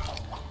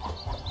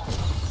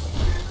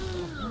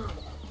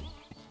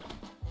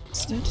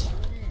 Stood.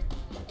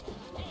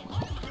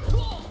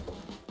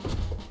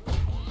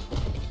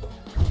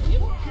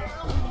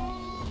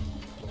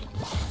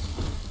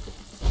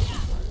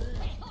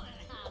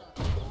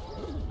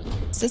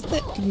 Is this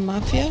the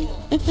mafia?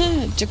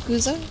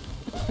 Yakuza?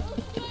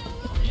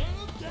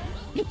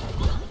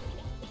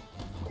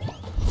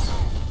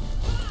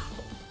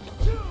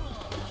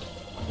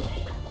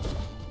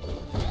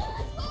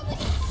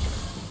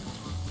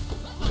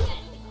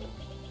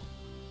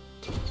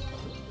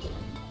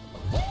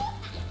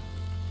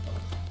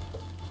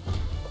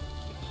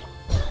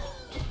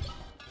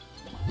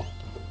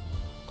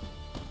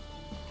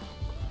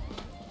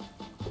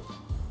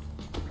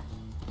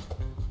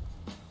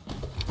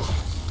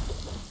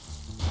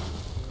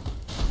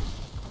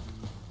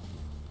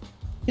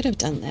 Could have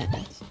done that.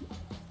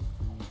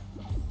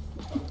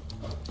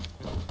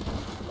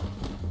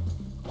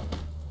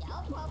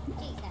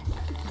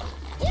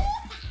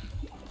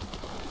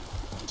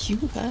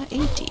 You are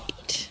indeed.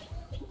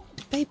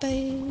 Bye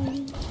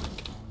bye.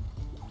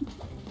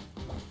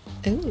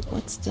 Oh,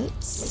 what's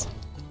this?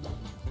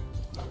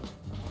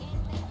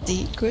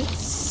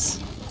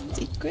 Secrets?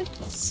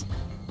 Secrets?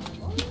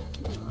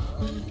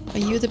 Are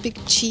you the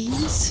big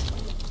cheese?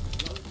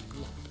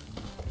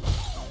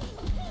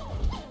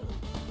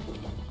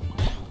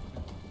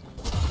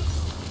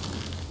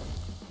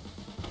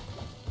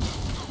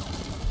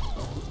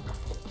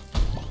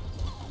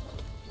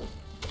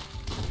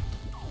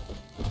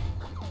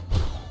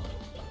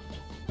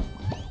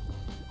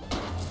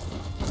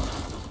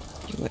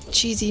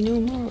 Cheesy no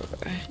more.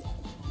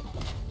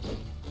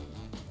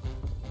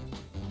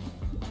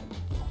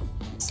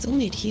 Still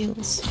need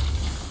heals.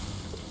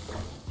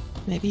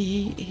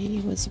 Maybe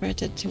he was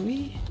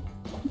Ratatouille.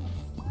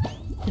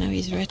 Now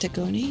he's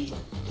Ratagoni.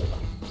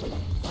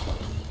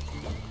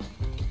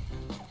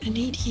 I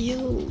need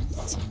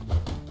heals.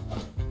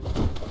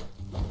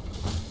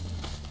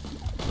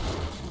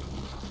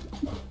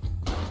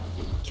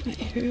 Get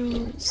my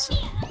arrows.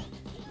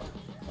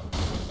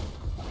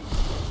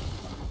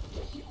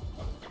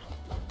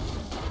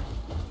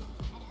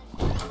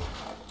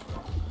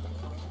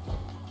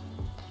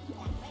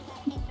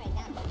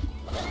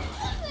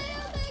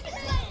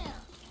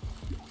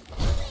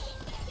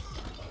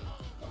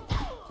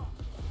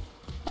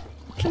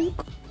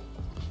 Clunk.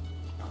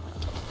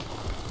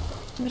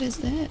 What is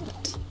that?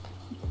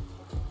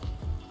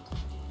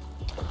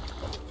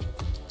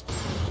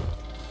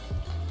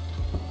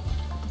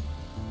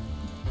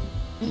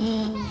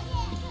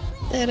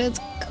 That is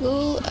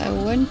cool. I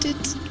want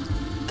it.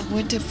 I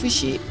want a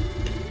fishy.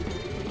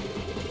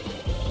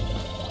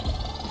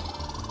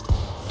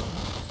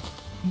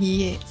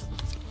 Yes.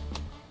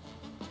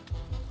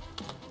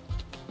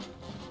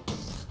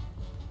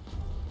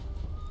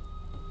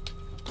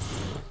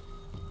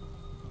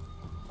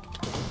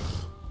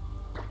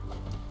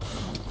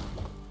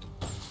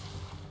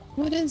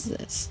 What is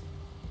this?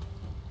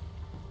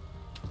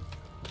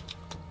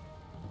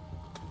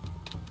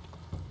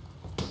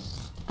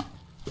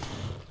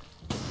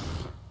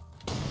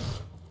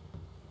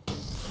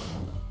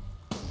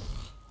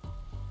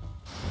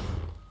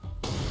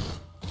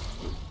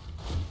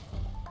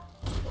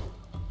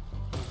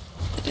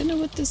 I don't know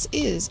what this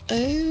is.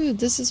 Oh,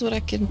 this is what I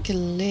can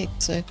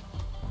collect. So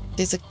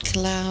there's a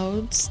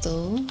cloud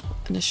still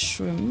and a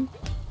shrimp.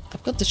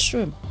 I've got the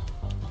shrimp.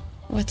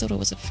 Oh, I thought it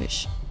was a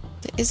fish.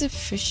 There is a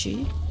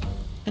fishy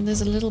and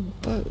there's a little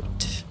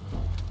boat.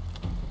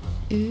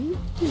 Ooh.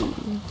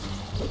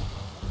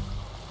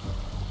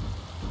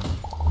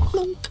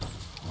 Plonk.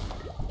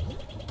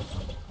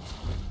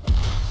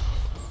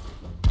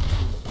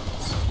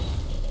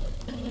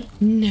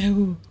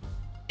 No.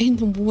 In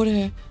the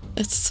water.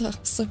 It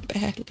sucks so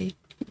badly.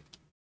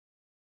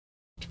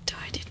 It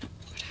died in the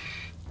water.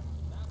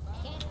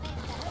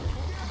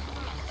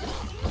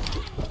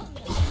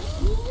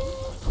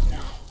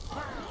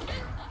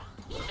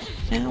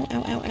 Ow,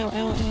 ow, ow, ow,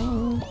 ow,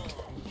 ow.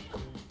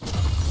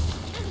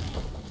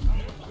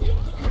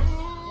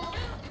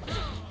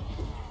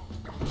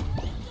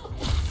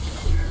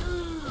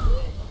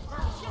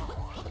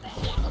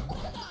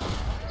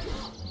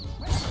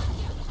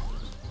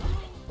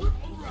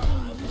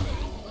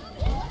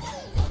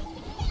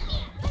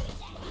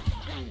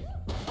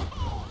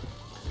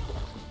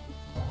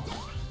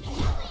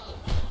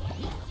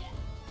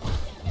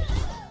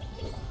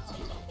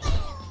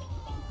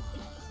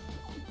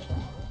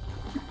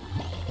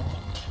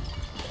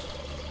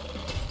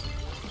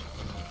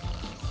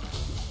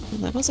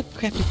 That was a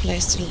crappy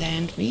place to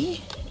land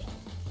me.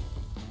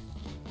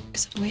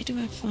 So where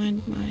do I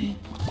find my...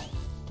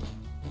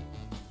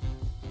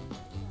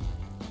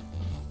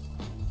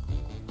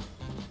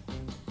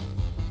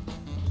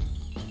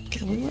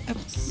 Okay, we were up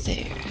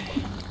there.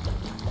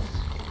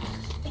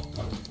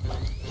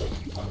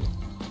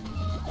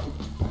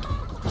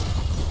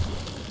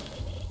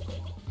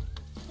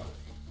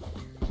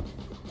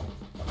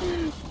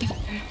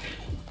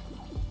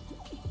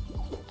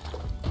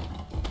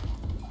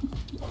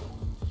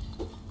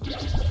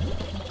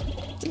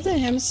 Is that a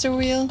hamster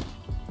wheel?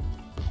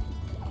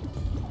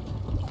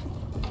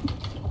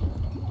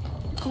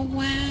 Oh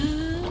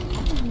wow!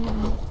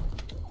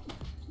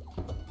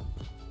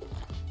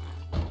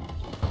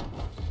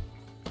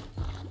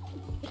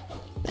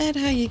 That's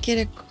how you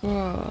get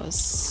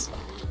across.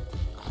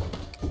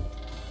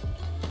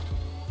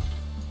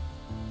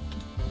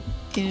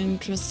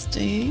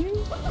 Interesting.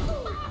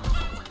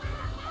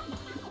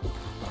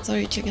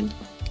 Sorry, chicken.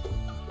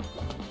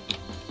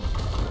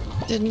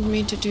 Didn't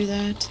mean to do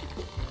that.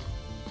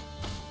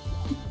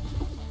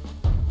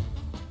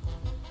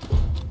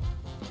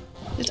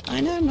 Did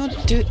I now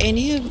not do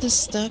any of the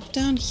stuff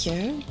down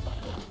here?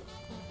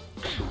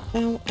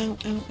 Ow, ow,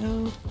 ow,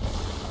 ow.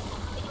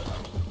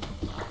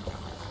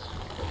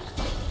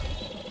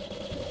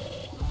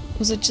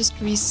 Was it just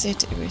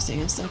reset everything?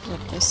 Is that what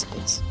this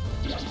is?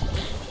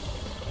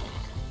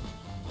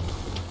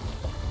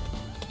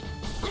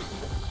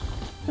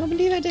 I can't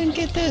believe I didn't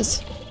get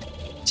this.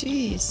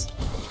 Jeez.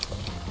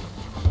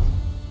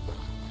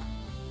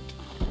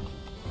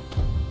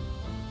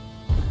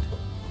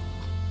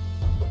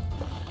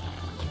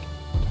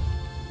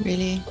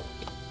 Really?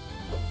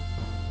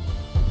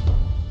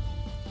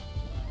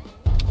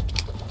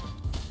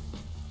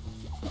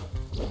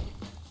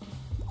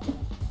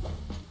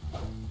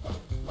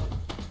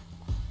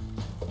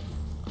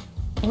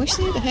 I wish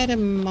they had a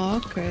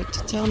marker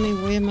to tell me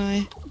where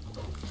my...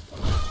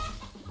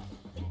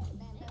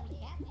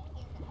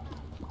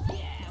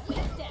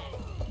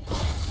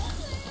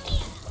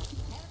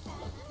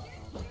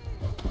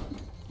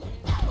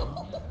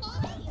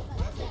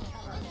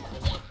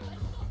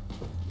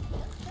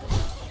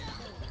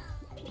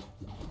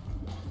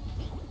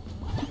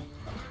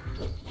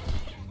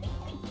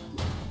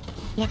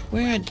 like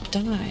where I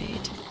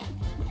died.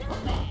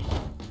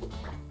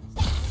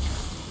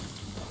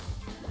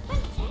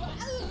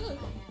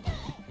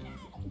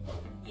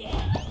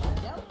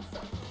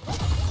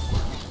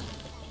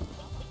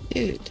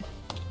 Dude,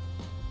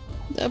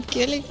 stop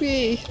killing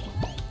me.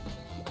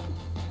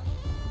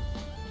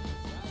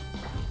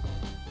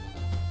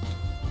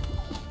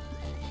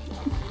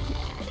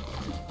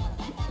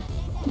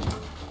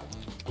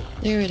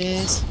 There it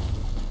is.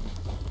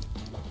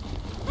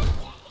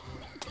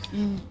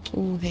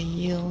 Oh,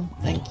 heal.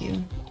 Thank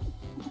you.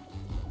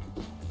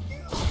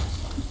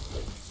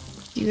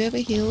 Do you have a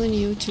heal in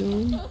you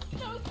too?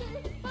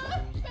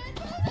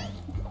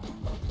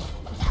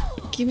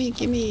 Gimme,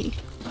 gimme.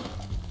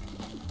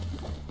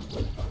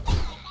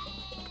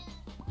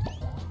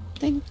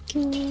 Thank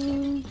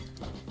you.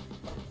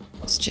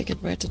 Let's check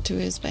it.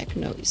 Ratatouille is back.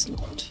 No, he's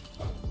not.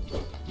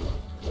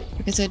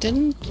 Because I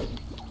didn't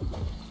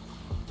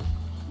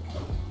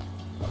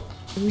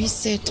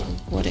reset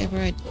whatever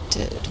I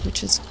did,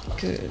 which is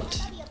good.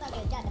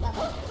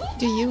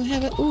 Do you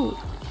have a... Ooh,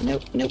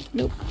 nope, nope,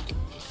 nope.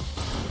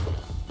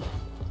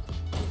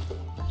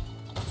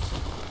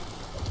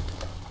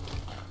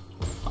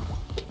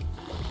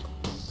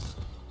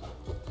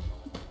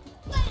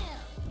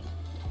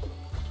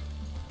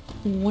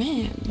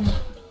 Wham!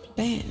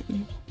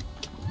 Bam!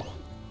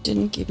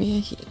 Didn't give me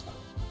a hit.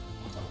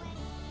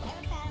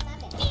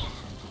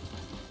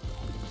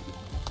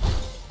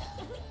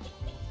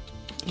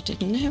 I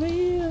didn't have a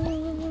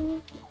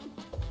heal.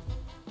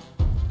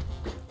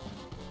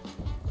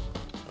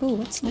 Oh,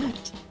 what's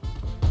that?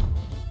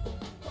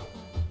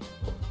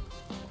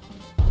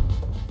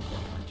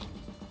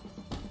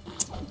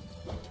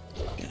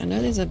 I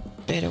know there's a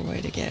better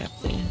way to get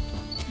up there.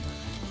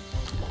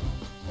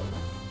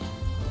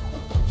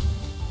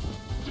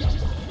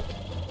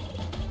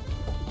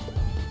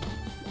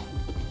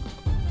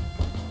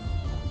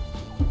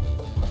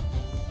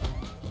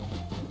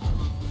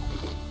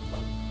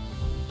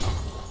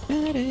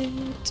 Got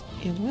it.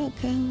 You're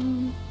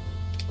welcome.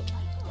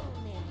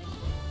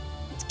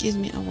 Excuse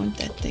me, I want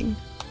that thing.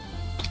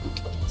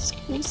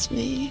 Excuse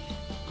me.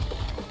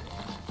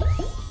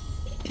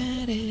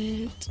 Got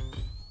it.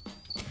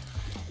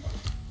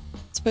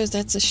 Suppose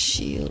that's a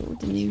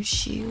shield, a new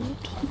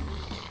shield.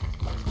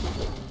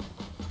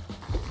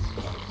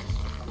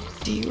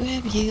 Do you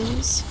have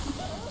heals?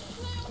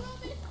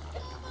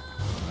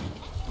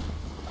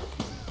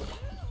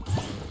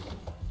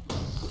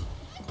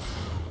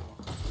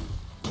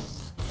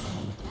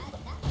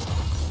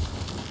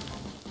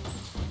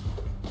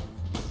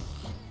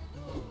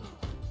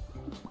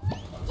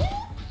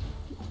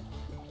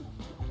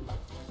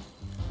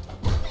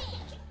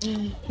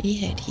 He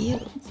had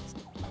heals.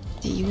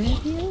 Do you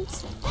have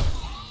heals?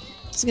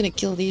 Just gonna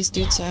kill these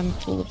dudes so I'm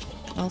full of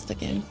health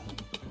again.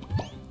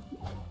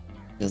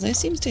 Because I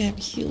seems to have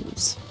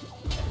heals.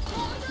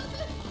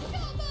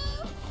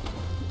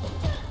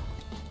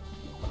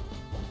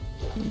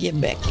 Get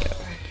back here.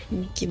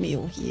 Give me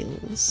your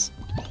heals.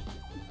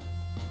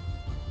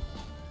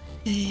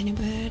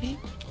 Anybody?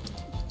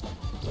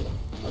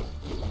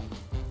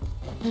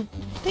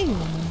 Thing.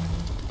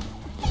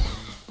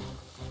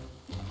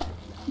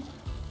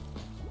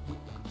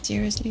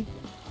 Seriously?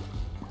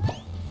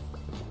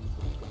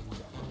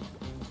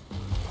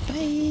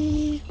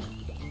 Bye!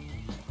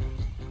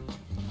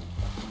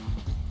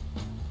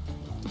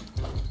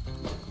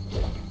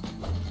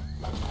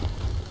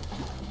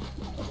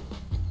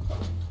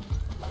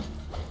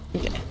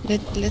 Okay,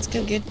 let's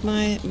go get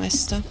my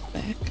stuff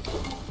back.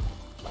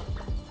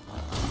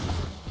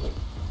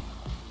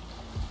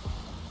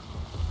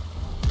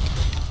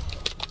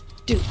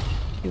 Dude,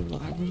 you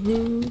are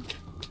rude.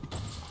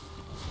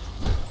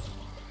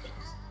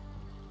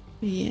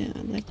 Yeah,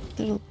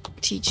 that'll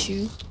teach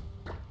you.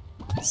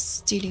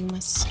 Stealing my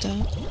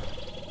stuff.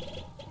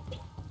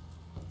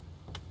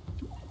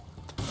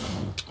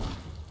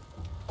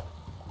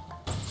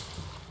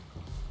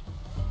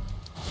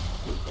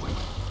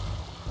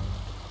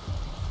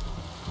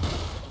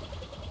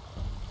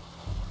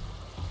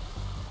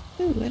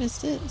 Ooh, what is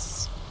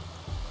this?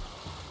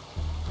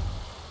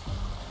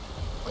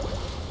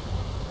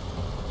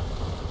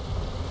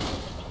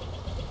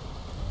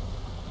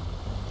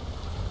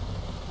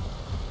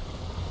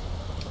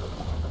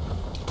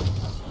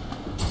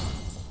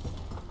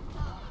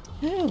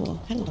 Oh,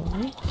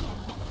 hello.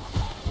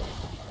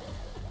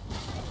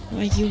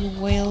 Are you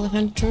whale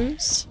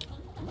hunters?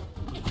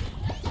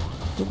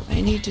 Do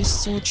I need to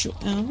sort you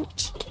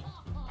out?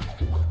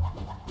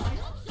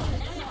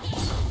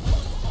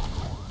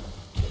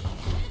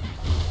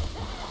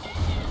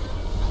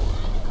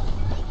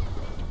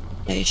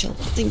 I shall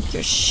think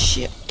your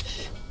ship.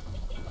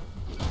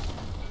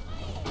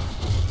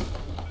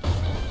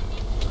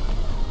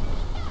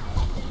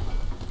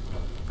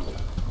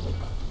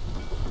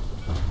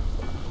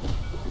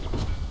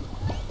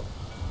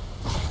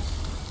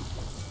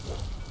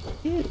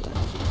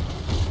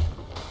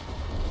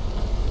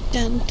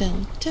 Dun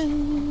dun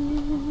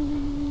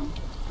dun.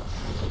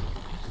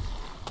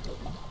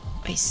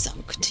 I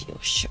sunk to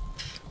your ship.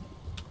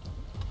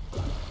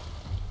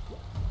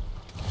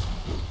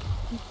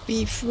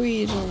 Be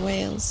free, the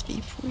whales,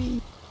 be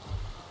free.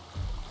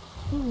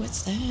 Oh,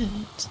 what's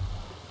that?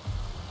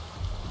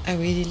 I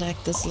really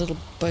like this little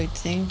boat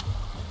thing.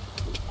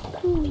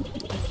 Ooh.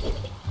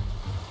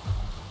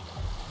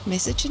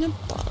 Message in a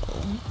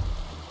bottle.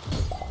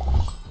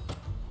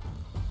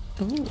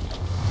 Ooh.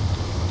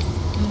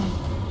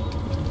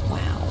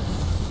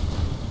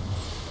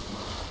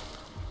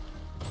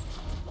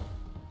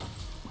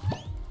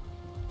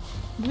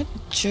 What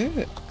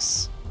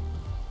jerks?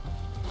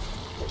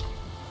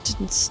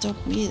 Didn't stop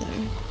me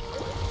though.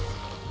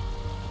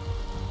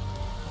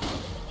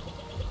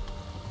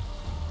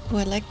 Oh,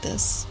 I like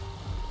this.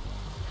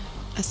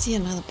 I see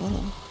another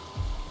bottle.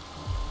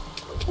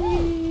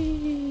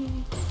 Whee!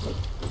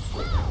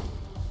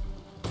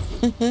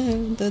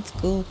 That's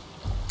cool.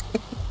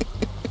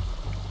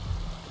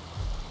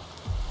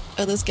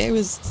 Oh, this game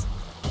is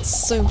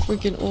so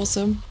freaking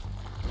awesome.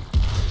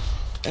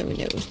 Oh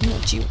no,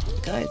 not you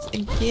guys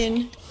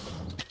again.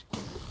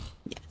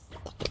 Yes,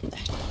 stop on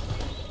that.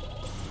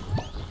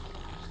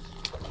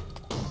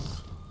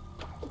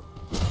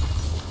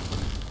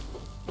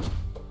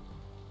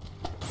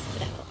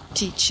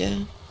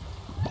 Teacher.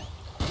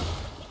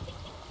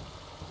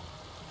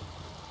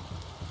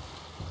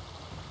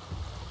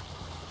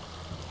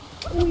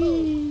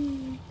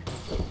 Whee!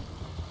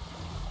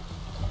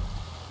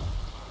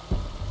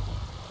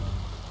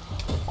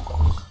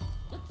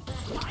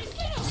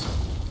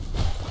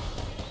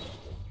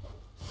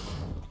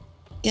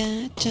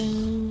 Gotcha.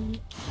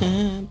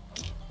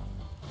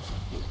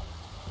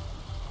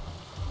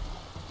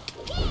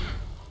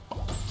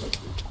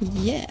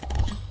 Yeah.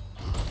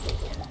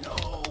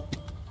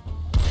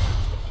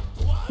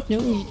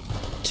 No,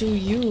 to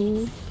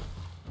you.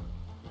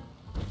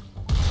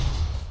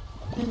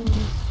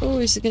 Oh,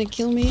 is it gonna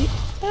kill me?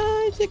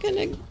 Ah, is it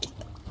gonna...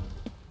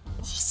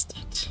 Lost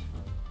it.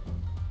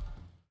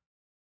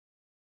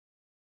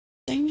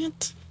 Dang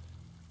it.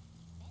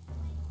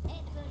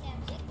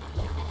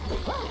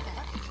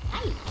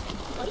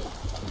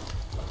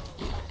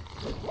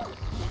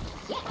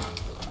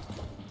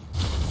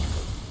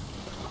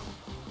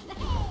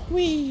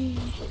 Whee!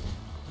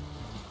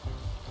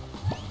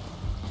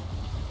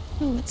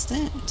 Oh, what's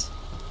that?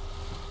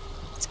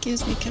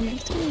 Excuse me coming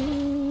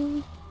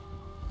through.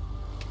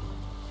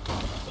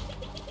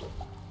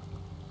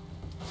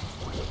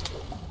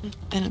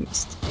 And I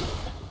missed.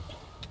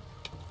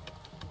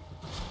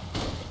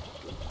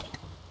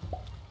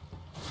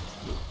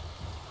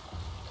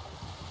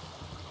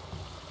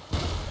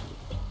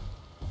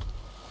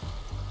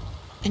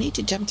 I need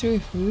to jump through a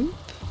hoop?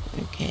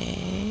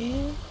 Okay.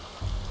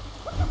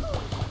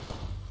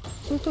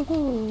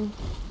 Woohoo!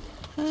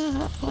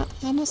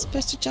 How am I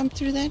supposed to jump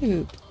through that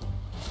hoop?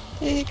 What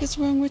the heck is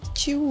wrong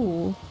with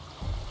you?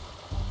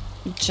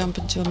 Jump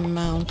into a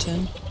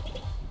mountain.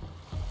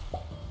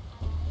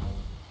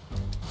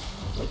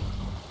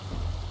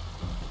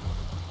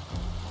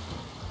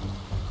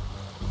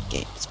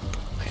 Game's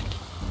broken.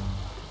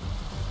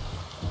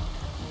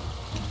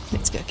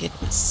 Let's go get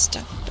my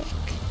stuff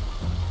back.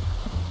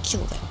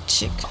 Kill that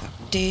chick. How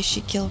dare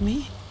she kill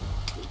me?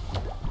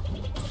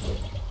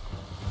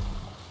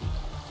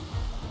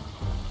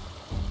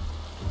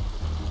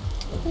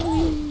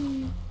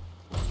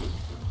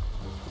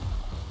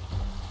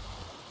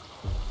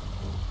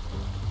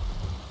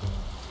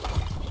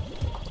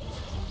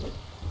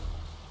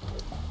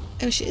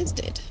 Oh, she is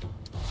dead.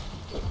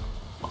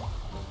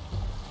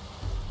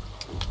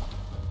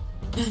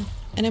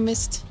 And I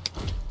missed.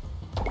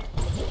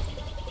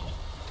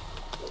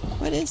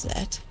 What is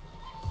that?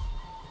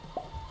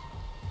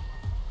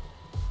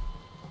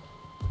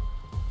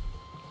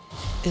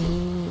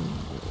 Ooh.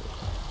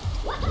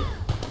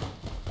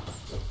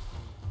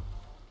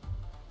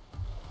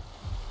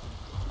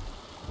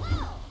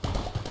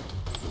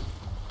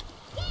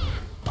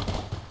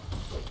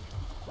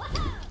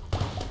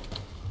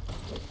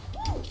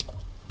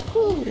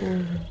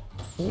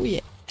 Oh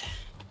yeah.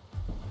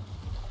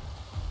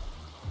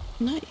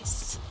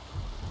 Nice.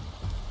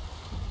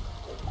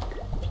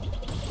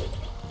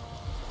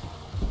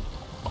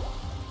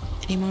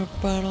 Any more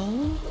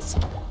bottles?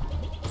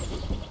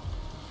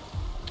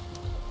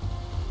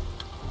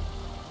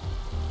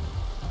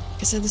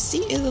 Okay, so the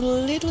sea is a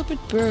little bit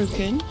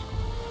broken.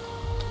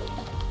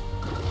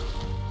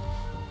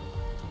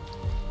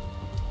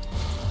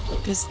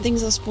 Because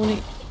things are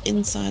spawning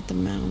inside the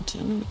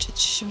mountain, which it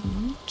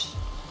shouldn't.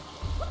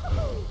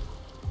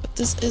 But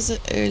this is an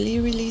early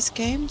release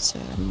game, so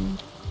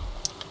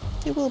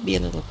there will be a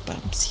little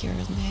bumps here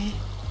and there.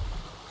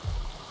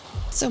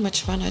 So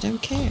much fun, I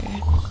don't care.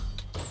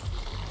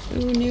 Oh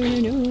no no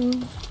no.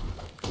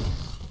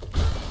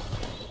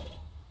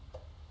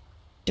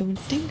 Don't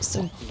think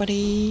so,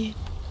 buddy.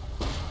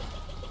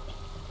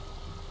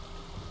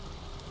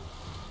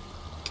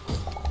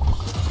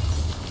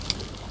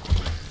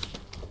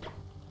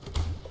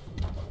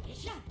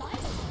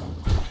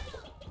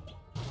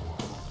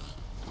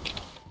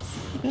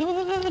 Come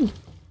on!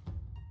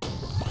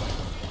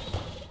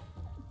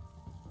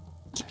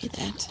 Give you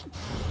that.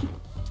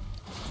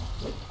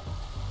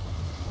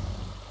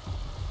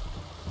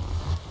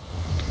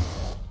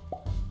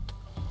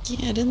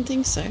 Yeah, I didn't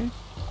think so.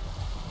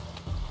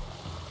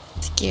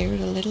 Scared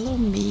a little of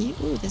me.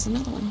 Ooh, there's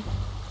another one.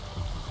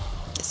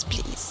 Yes,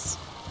 please.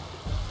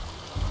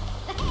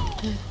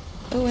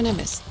 Oh, and I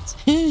missed.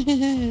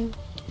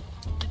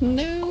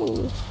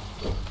 No!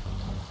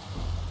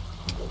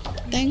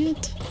 Dang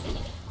it.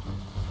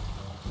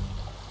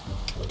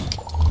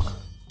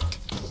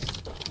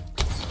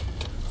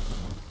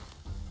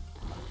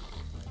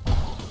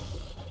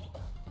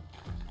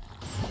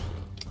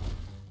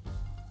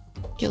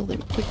 Kill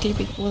them quickly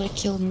before they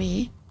kill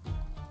me.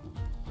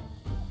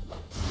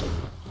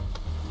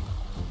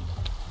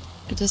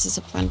 This is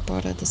a fun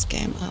part of this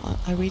game.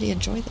 I really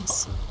enjoy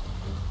this.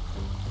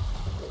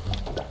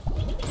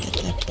 Get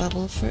that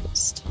bubble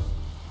first.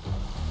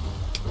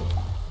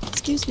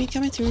 Excuse me,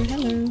 coming through.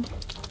 Hello.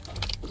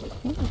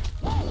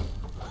 Oh.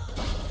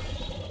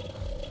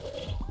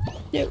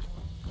 No.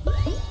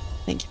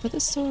 Thank you for the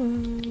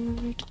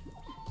sword.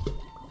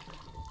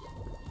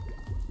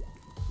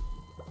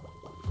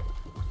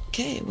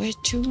 Okay, where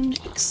to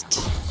next?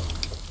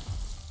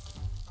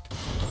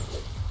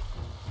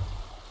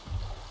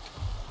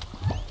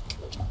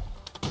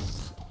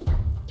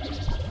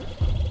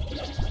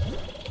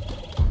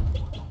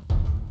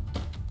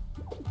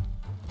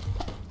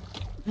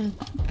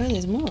 Oh,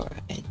 there's more.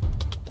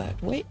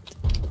 But wait.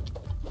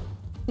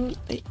 Ooh,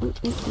 ooh, ooh,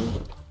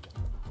 ooh.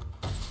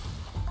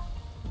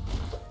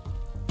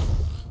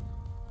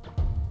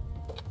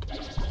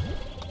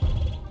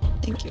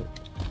 Thank you.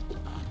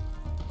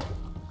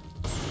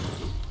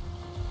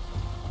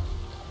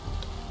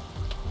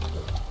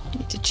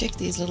 Need to check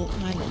these little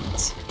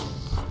islands.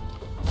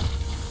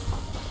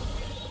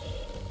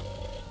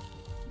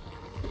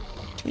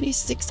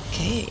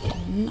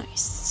 $26K.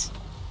 Nice.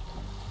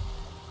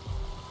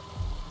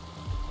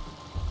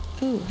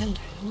 Oh,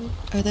 hello.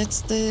 Oh,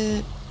 that's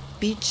the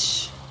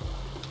beach.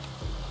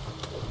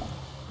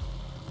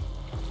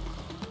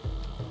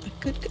 I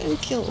could go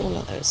and kill all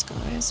of those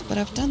guys, but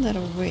I've done that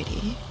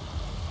already.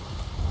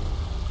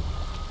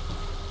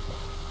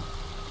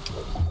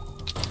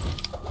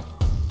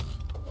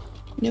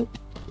 Nope.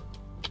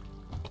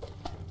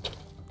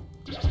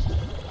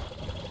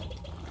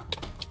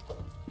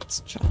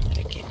 Let's try that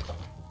again.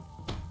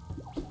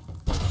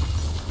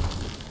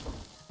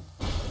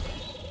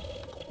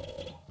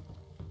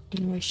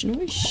 Noish,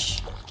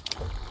 noish.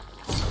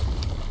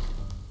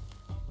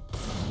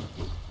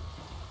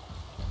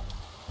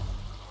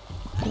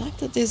 I like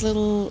that there's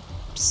little...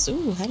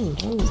 Ooh,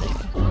 hello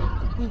there.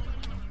 Oh.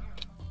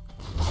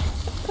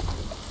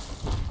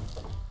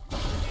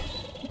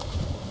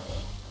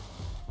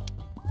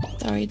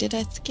 Sorry, did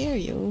I scare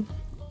you?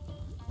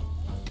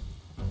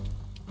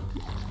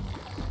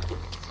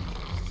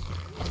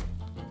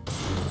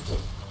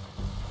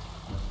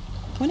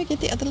 I want to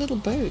get the other little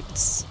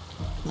boats.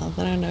 Now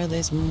that I know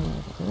there's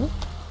more.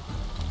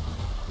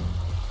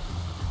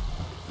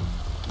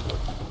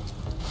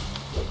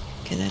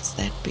 Okay, that's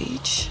that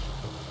beach.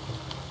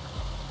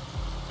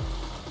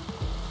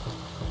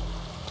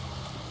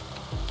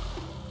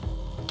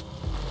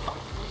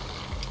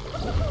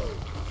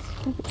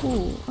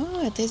 Ooh,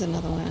 oh, there's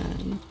another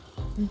one.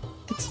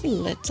 It's a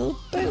little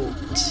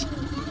boat.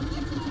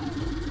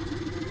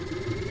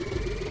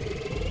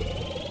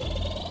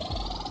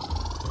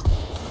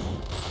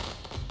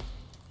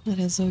 That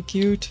is so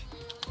cute.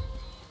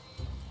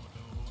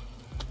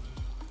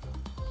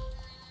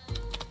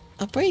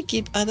 I'll probably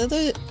keep either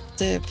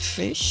the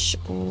fish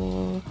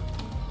or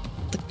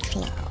the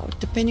cloud,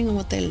 depending on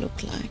what they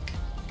look like.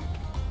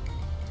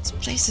 This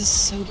place is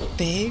so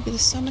big,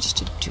 there's so much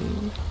to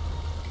do.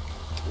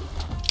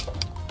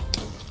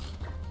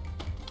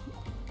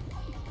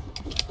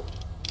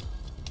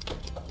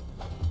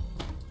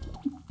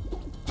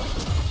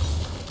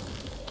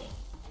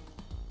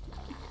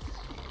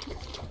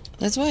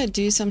 That's why I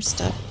do some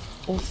stuff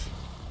off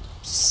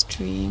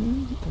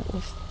stream or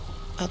off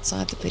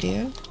outside the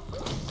video.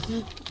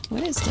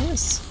 What is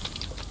this?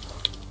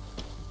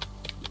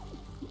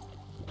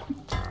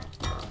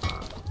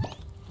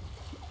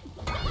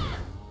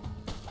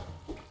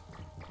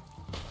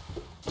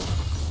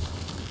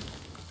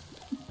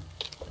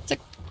 It's a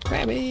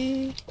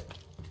crabby.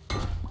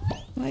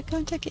 Why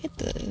can't I get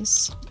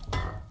this?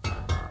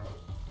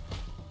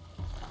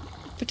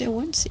 But I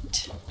want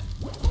it.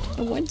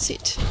 I want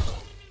it.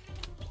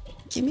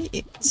 Give me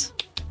it.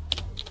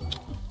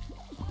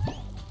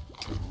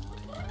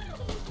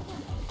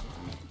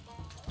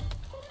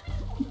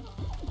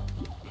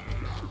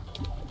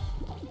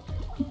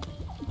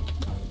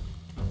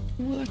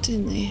 What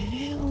in the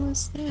hell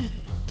is that?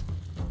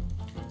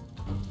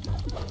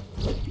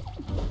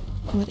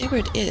 Whatever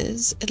it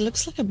is, it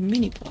looks like a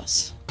mini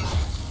boss.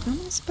 How am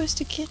I supposed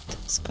to get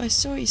this guy?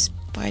 Sorry,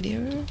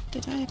 spider.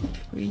 Did I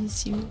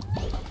freeze you?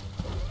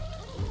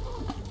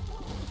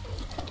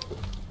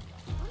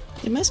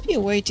 There must be a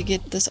way to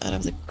get this out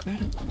of the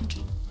ground.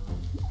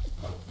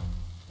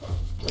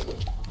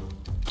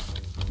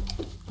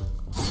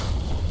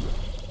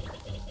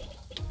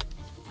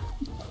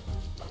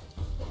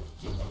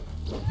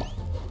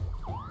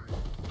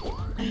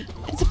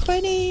 It's a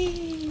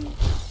bunny!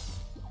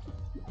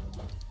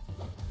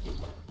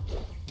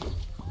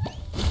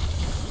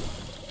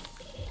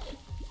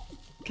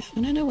 Okay,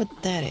 I don't know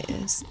what that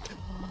is.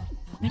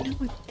 I don't know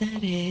what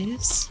that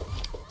is.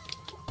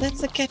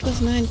 That's the cat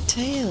with 9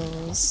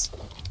 tails.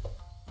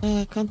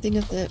 I can't think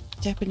of the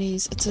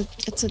Japanese. It's a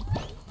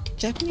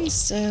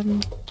Japanese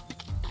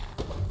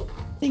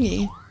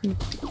thingy.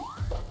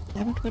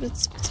 Damn it,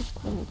 what's it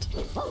called?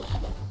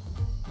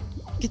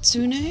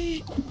 Kitsune?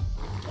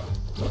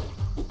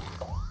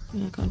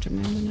 I can't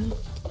remember now.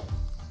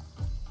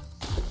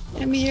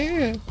 Come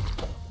here.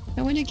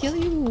 I want to kill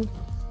you.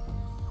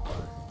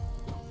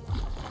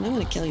 I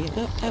want to kill you.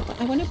 No,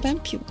 I want to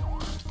bump you.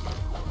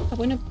 I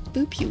want to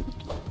boop you.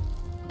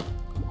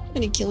 I'm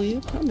going to kill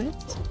you,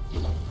 promise.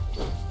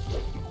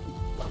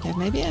 Yeah,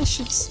 maybe I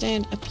should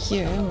stand up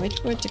here and wait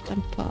for it to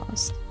come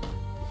past.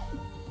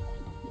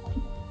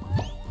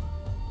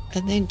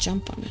 And then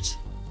jump on it.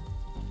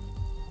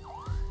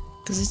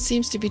 Because it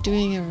seems to be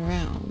doing a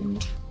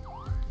round.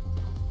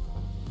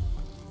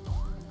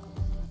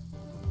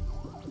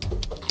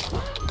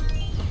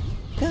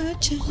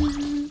 Gotcha!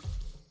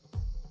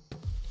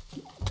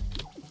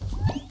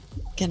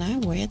 Can I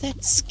wear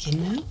that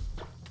skin now?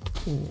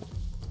 Ooh.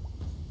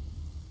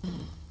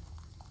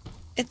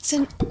 It's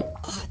an...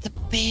 Oh, the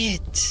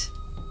bed!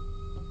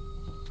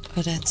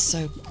 Oh, that's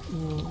so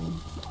cool.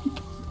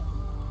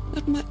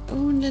 Got my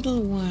own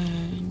little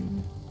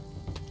one.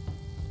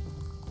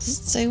 Does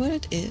it say what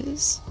it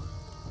is?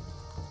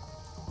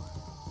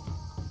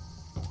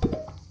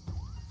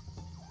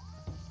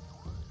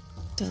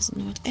 Does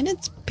not. And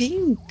it's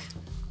pink!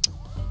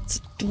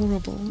 It's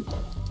adorable.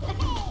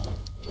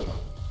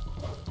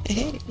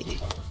 Hey!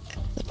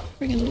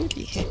 Friggin'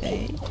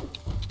 hey!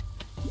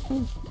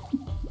 Oh.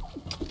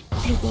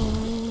 Blue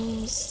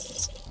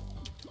balls!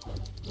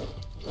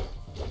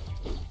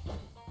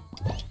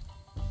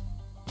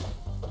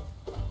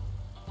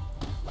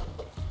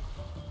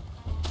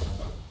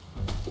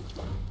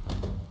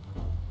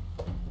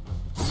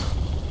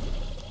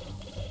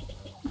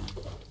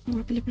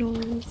 More blue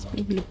balls,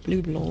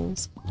 blue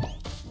balls,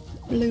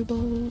 blue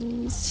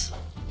balls.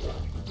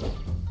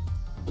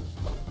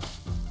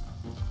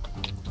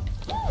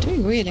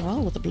 Doing really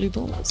well with the blue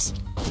balls.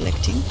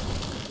 Collecting.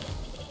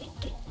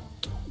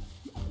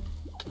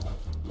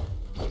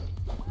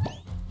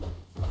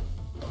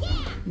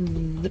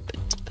 Lip it.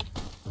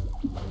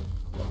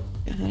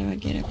 How do I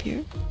get up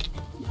here?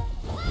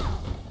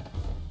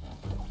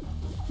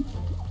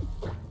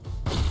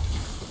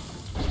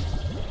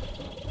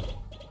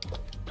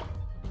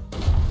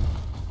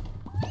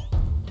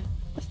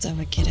 That's how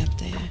I get up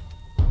there.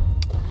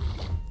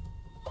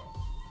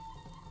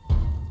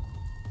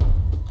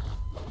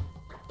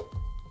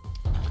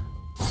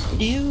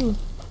 No.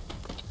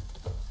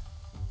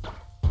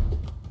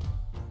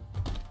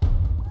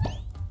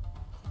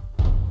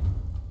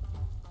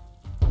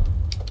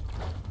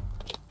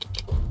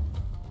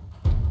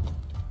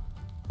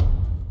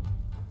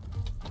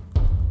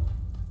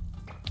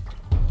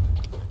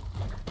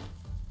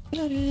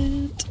 Got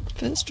it.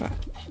 First try.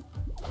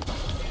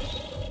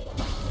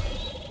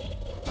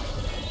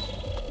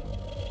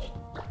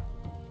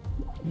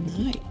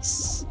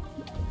 Nice.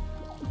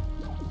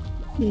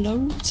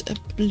 Loads of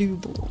blue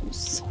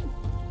balls.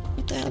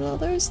 What the hell are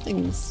those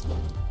things?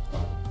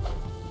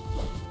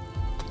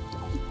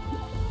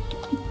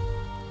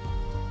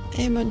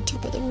 I'm on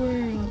top of the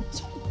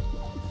world.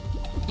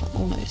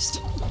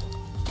 Almost.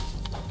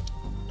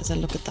 As I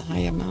look at the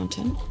higher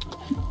mountain.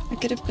 I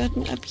could have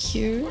gotten up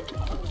here.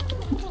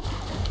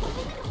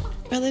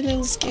 Are they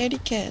little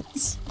scaredy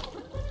cats?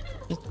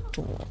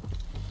 Adorable.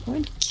 I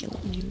want to kill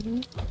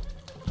you.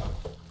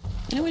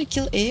 I don't want to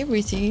kill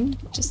everything,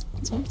 just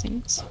some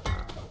things.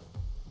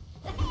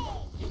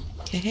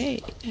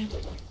 Okay.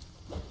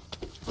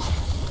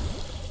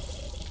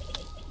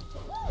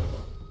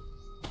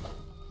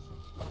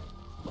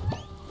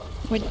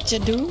 What you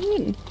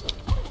doing?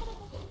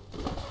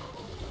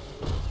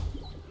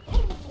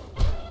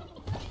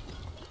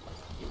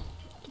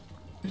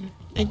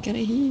 I gotta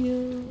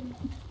heal.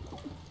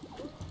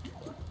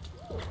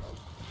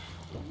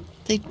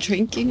 They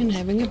drinking and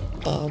having a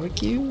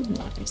barbecue?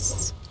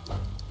 Nice.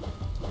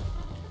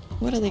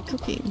 What are they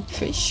cooking?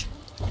 Fish?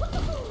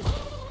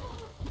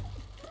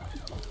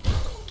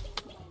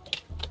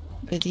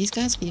 But these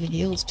guys give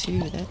heals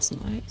too, that's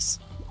nice.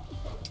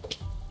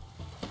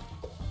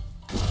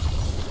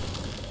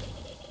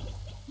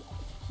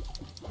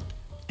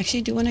 Actually,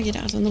 I do want to get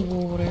out on the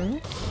water.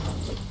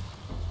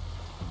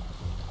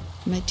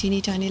 My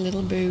teeny tiny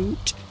little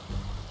boat.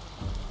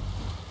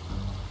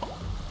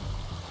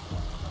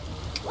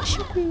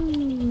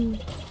 Shoo-hoo.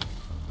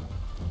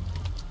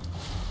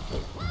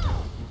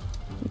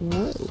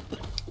 Whoa.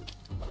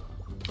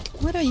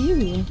 What are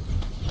you?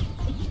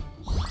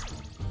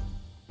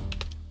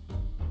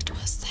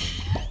 What's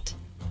that?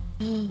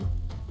 Oh,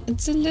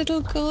 it's a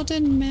little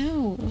golden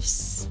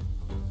mouse.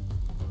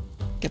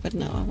 Okay, but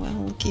no,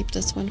 I'll keep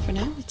this one for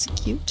now. It's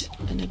cute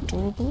and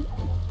adorable.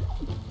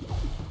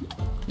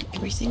 And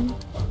everything.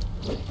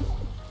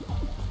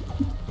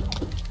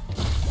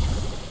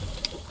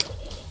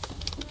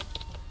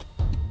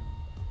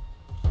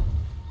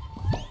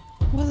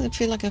 Well, I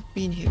feel like I've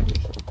been here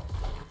before.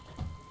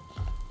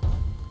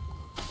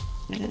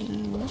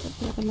 Well, I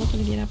feel like I'm not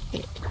gonna get up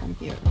there from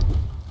here.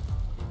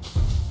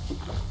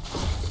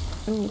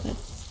 Oh,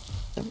 that's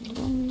the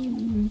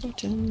wrong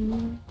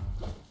button.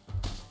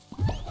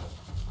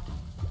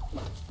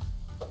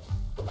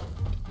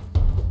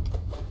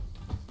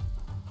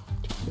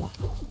 Wow.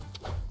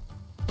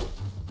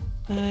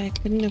 I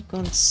couldn't have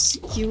gone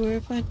skewer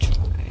if I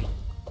tried.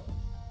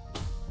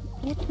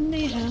 What in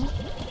the hell?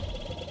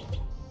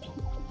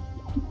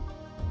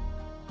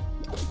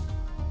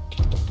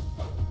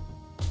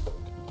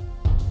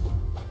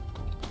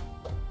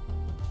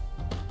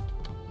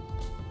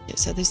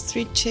 so there's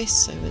 3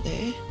 chests over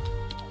there.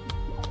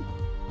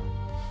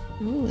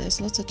 Ooh, there's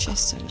lots of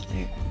chests over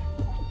there.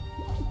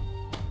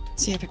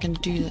 Let's see if I can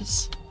do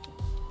this.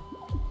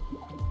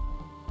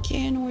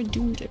 Can I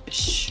do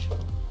this?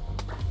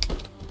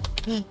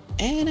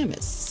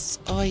 Animus,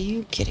 are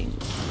you kidding?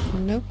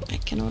 Nope, I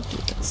cannot do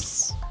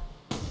this.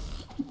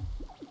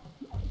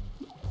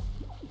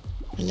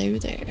 Hello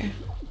there.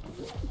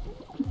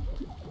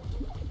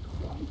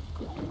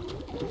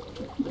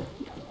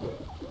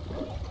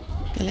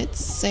 Okay,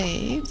 let's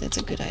save. That's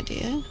a good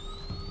idea.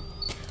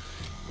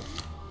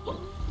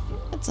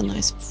 That's a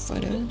nice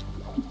photo.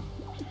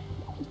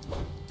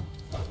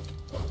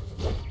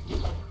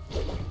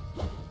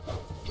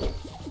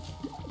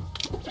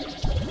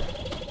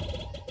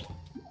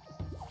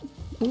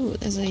 Ooh,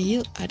 there's a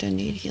heal. I don't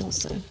need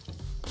heals though.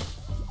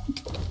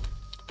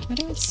 Why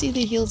do I see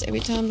the heals every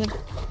time that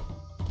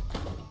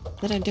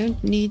I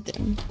don't need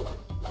them?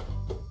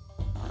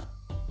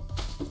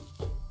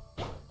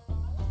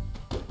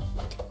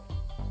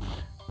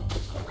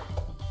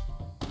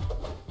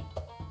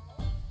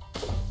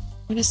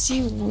 I want to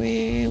see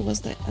where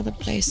was that other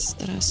place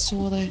that I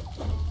saw the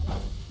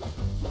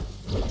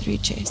 3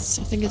 chests.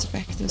 I think it's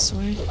back this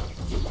way.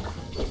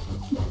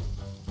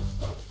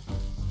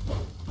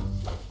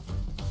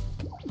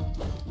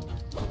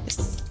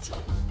 Yes.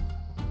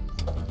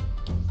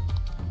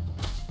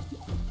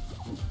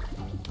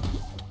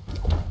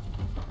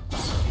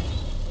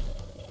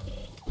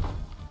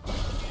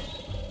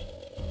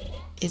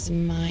 Is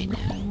mine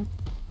now.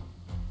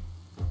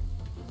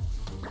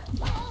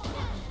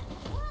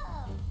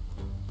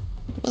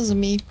 It wasn't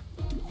me.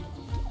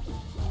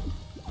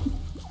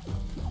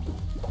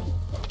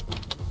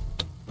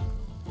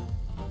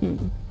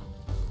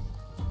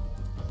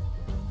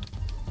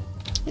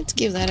 Let's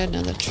give that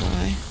another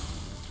try.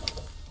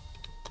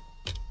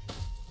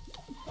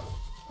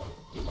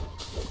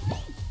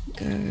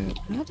 Go.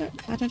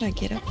 How did I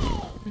get up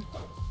there?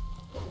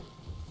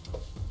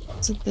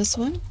 Is it this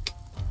one?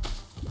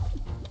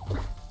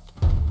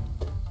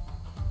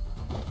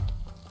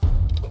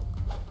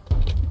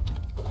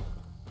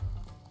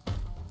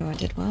 Oh, I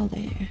did well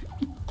there.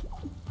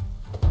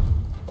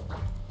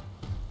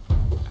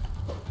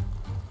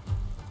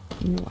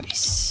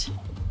 Nice.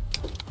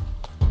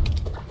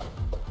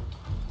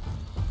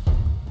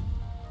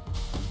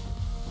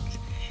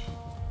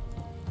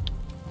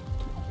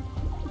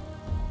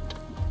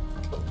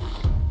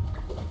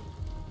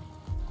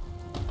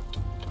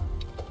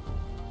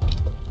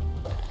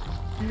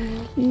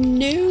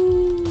 No.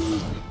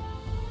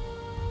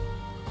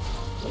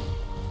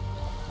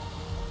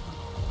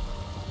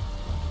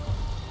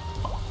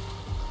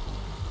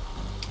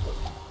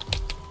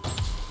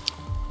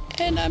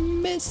 And I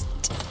missed.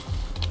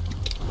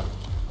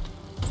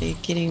 Are you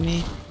kidding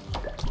me?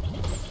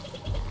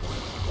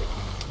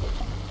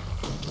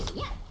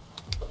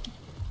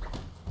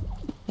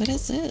 What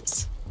is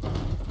this?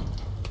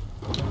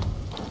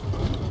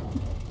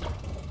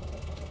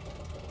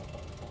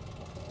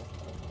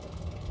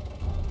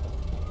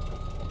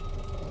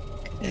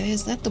 Okay,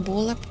 is that the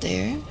ball up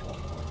there?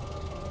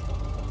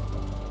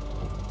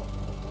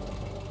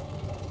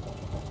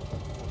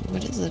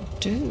 What does it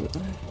do?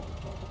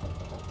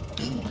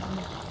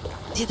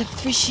 See the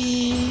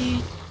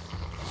fishy.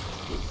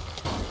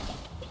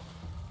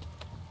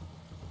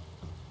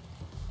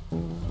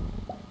 Oh,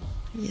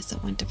 yes, I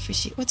want a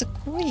fishy. What's a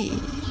koi?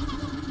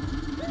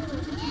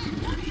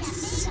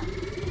 Nice.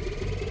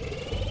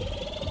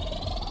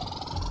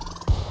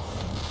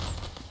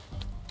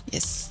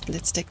 Yes,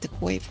 let's take the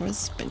koi for a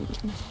spin.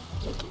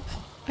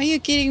 Are you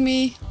kidding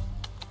me?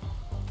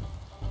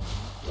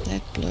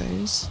 That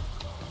blows.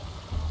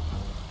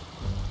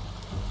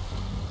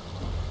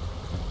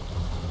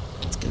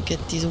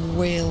 Get these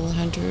whale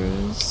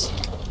hunters.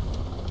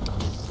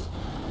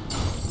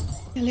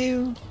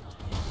 Hello.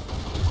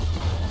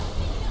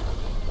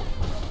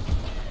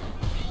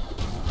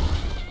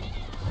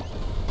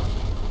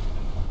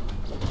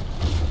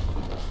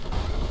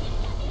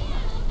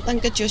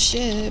 Look at your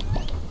ship.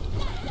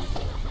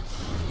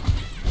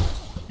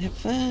 Have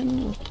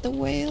fun with the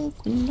whales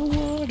in the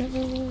water.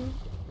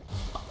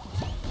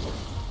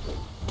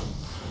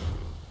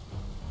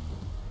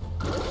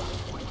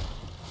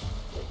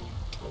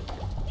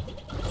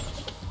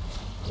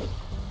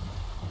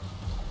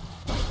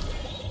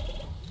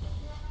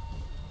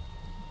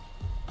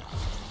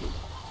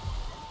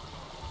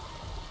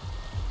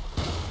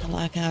 I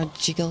like how it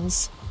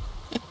jiggles.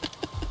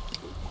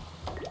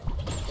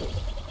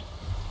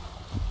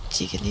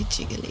 Jiggly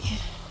jiggly.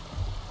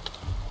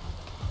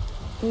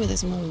 Oh,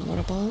 there's more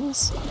water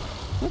bottles.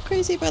 Not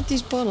crazy about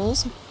these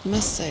bottles, I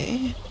must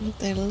say. But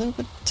they're a little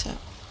bit tough.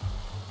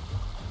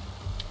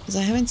 Because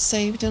I haven't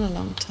saved in a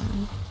long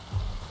time.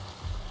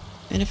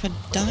 And if I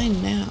die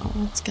now,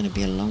 it's going to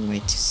be a long way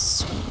to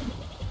swim.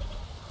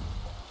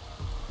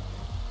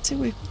 So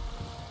we're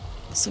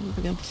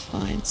going to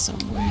find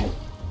somewhere.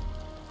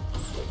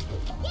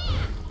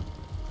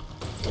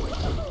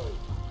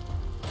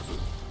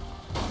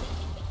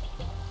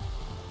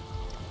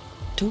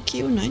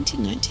 Tokyo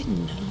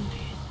 1999.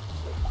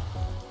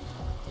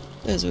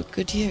 Those were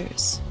good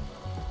years.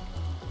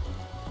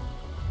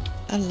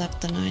 I love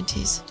the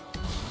 90s.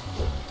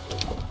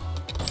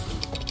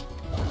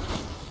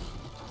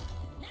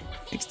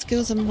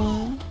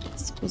 Excusez-moi.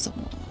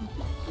 Excusez-moi.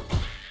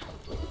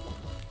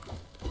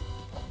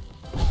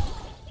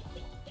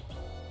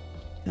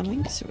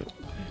 Coming through.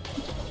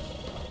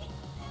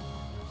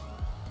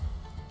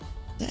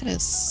 That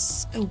is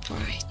so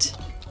bright.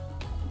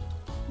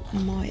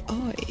 My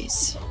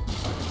eyes.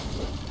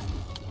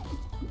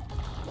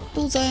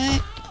 Bullseye!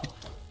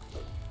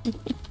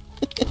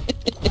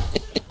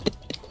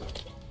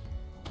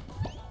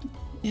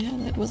 Yeah,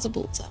 that was a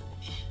bullseye.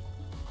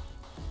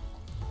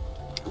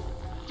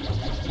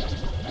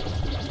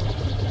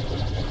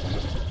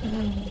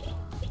 Oh,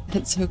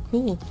 that's so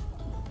cool.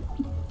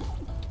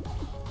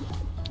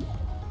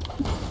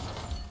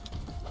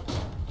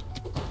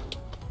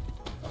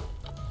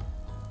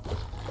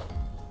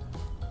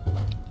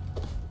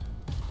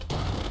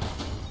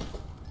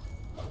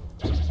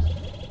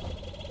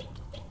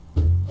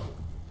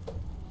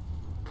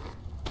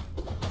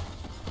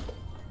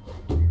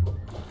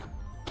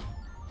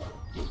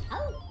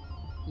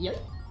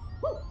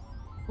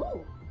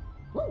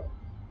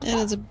 That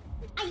is a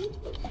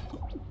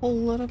whole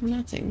lot of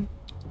nothing.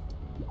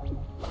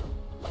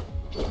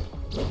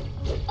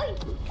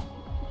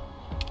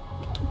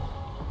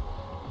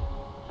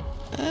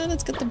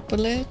 Let's get the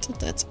bullet.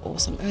 That's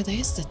awesome. Oh,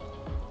 there's the...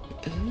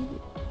 Oh.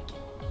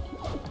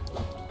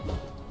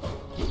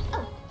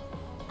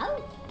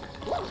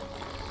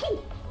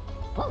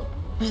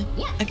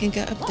 I can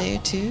go up there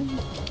too.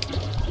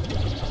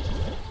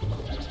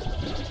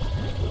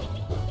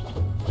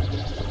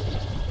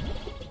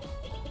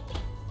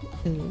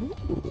 Ooh.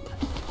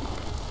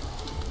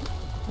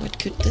 What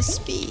could this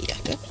be? I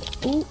got...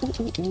 Ooh, ooh,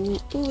 ooh, ooh,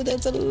 ooh,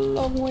 that's a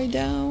long way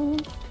down.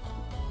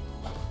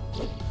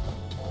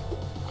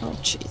 Oh,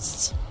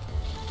 jeez.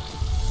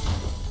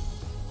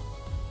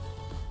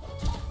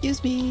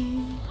 Excuse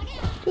me.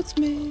 Excuse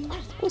me.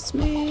 Excuse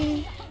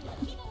me.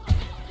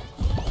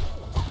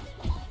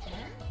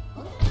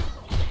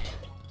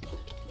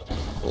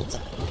 Hold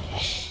on.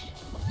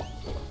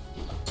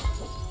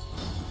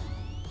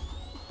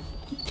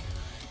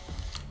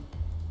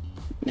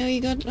 No,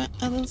 you got the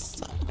other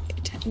side.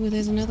 Oh,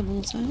 there's another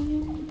bullseye.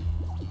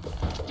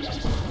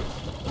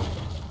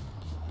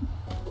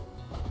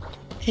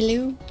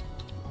 Hello?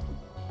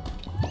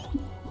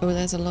 Oh,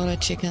 there's a lot of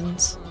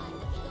chickens.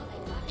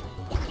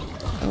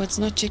 Oh, it's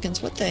not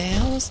chickens. What the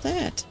hell was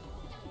that?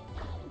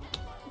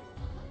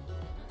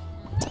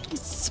 Somebody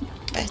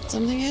spat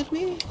something at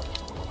me?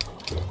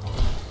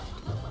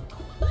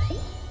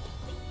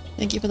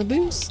 Thank you for the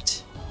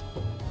boost.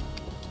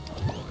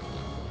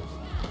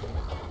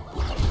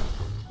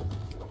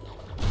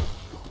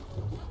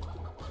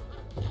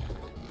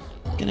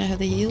 Can I have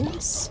the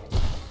heals?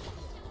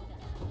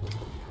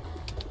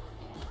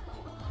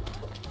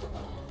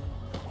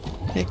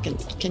 Okay,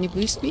 can you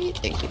boost me?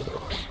 Thank you.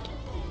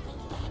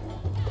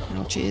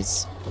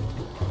 Ouchies.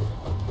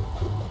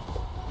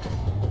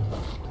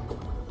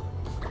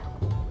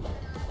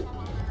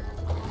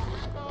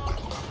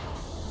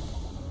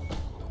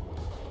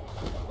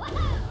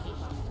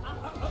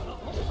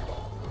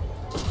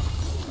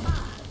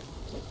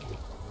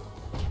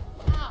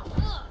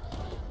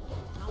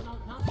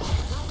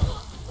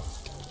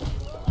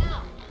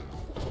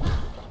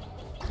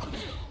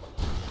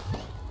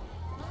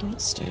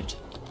 Bastard.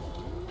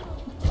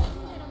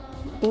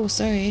 Oh,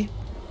 sorry.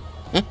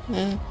 That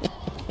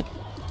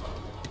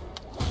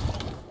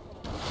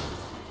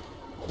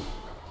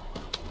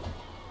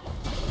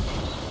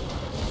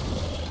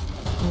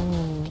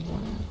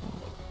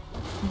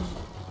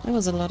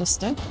was a lot of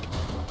stuff.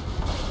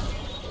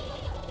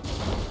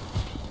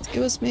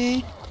 Excuse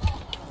me.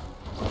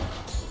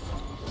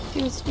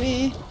 Excuse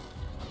me.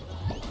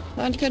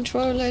 Can't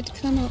control it.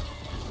 Come on.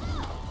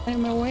 Out of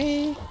my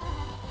way.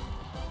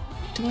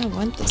 Do I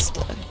want this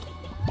though?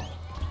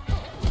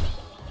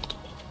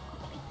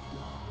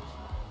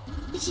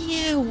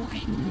 Yeah,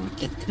 why not?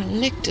 Get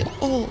collect it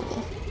all.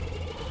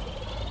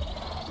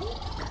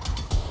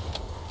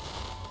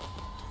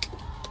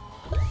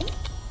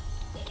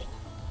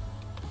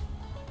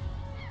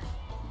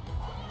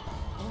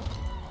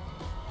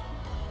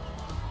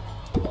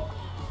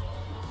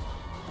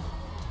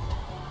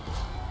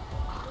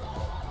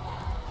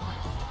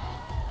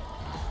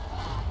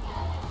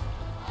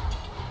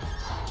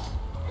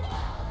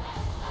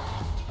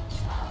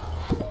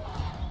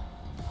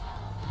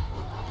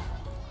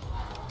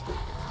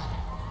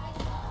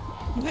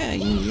 Why are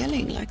you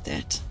yelling like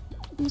that?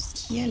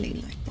 Who's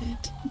yelling like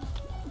that?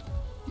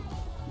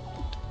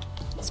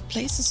 This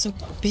place is so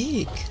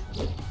big.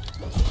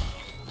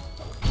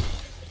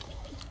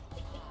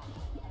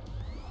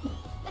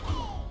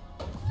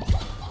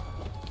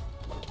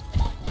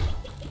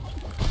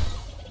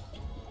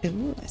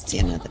 Ooh, I see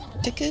another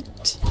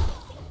ticket.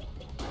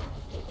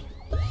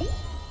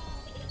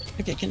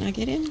 Okay, can I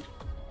get in?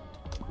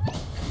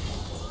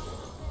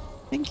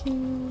 Thank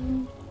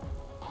you.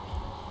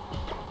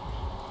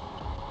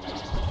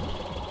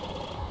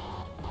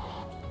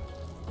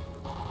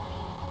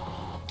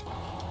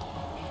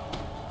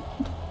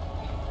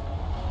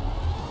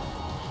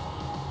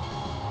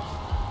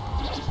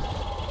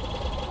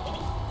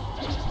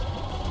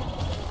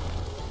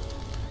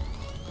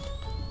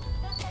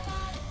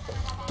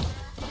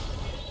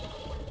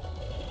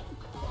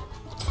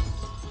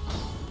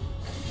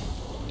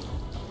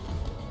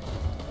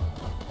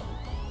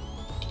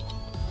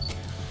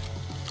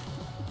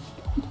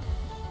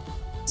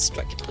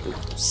 strike a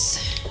pose.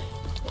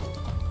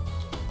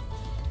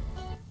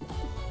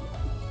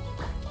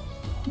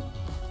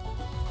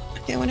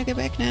 Okay, I want to go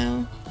back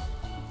now.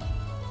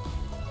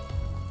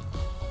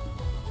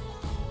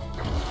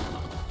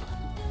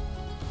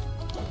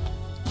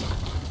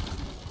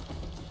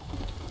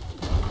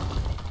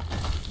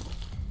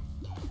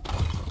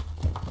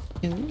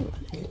 Ooh,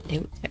 hello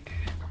there.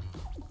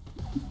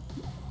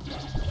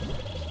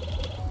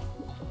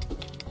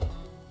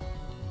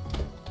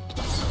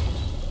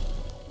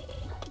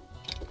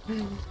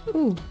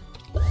 Ooh.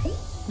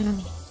 No.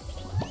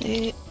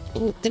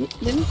 Oh,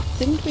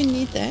 didn't we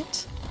need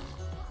that?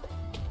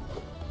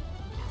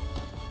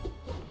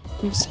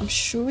 I'm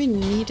sure we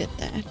needed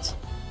that.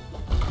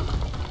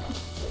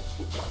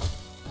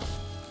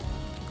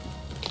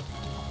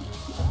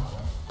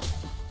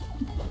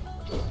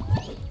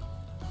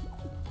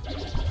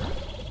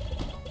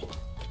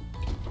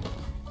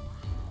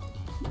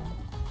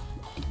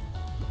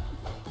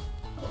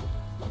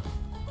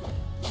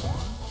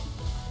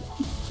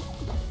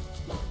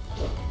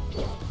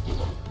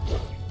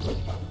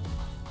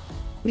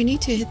 We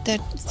need to hit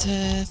that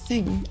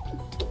thing.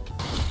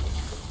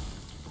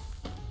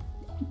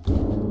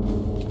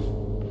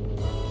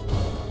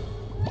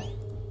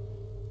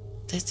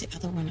 That's the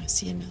other one. I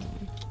see another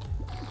one.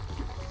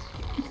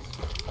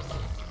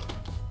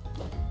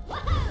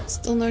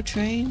 Still no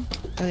train?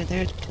 Oh,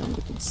 there it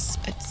comes.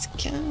 It's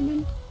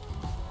coming.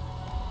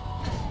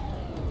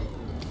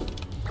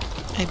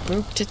 I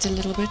broke it a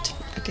little bit.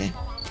 Okay.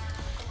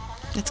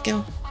 Let's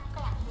go.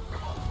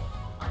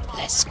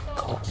 Let's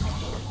go.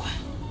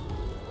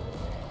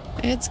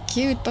 It's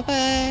cute.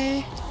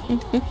 Bye-bye.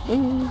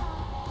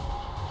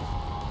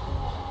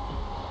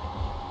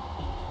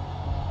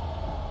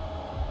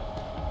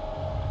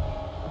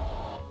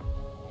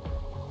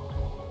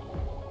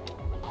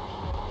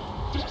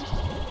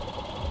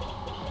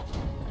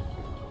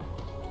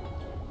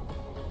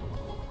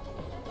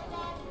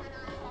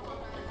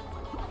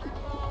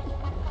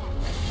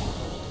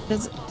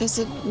 Does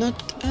it not?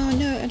 Oh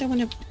no, I don't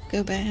want to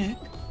go back.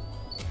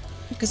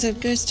 Because it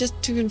goes just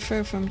to and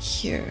fro from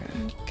here.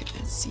 Okay,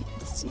 let's see,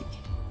 let's see.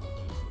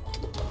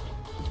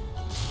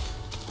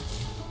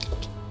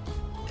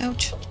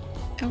 Ouch.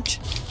 Ouch.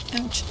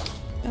 Ouch.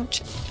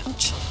 Ouch.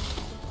 Ouch.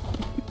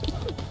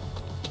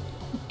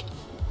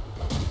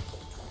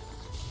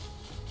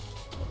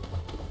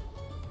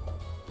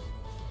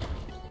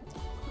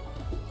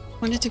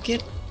 Wanted to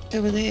get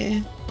over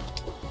there.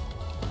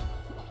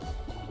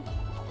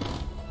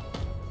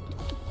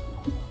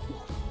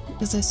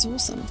 Because I saw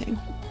something.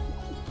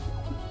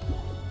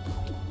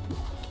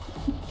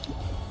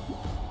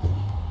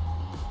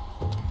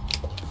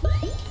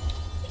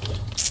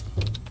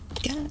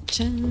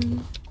 Gotcha.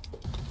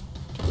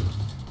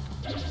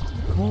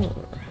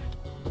 Core.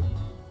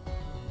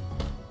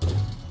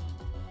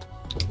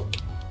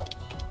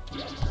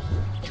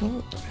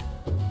 Core.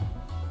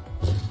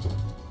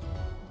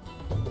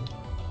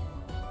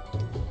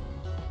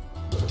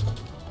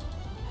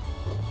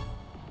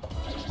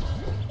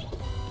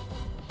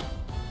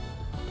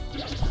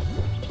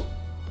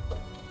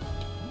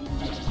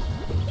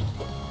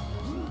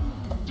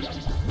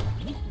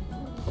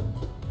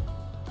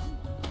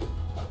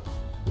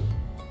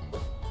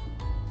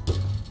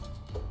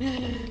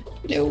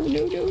 No,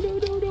 no, no, no,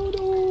 no, no,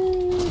 no.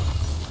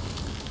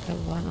 Oh,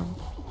 wow.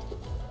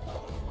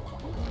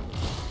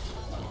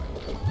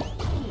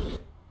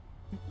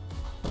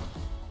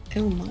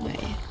 Oh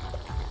my.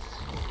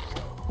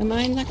 Am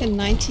I in like a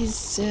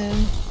 90s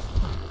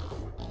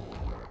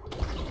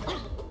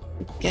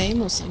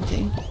game or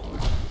something?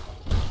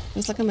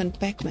 It's like I'm in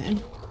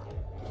Pac-Man.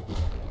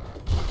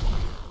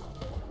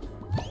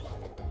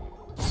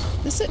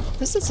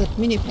 This is a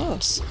mini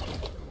boss.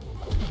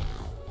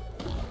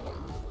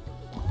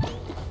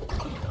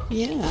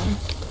 Yeah.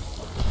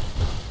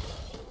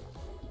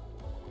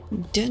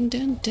 Dun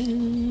dun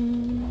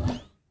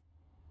dun.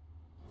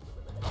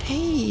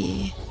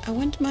 Hey, I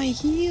want my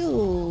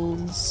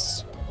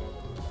heels.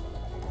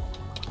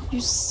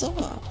 You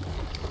suck.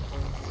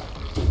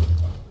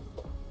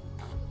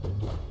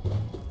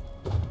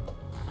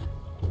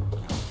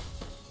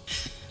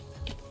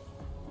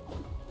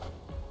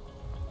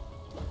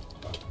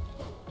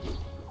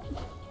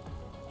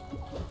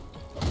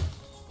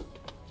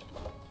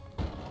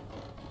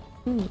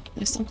 Ooh,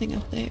 there's something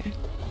up there.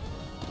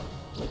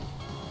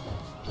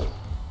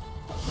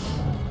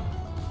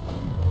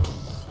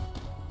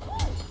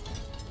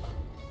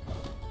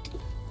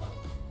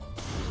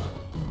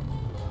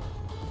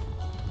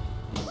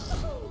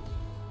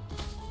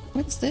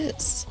 What's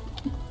this?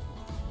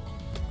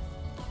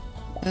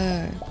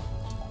 Oh.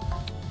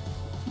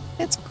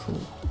 That's cool.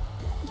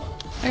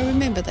 I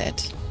remember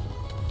that.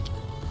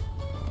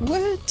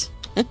 What?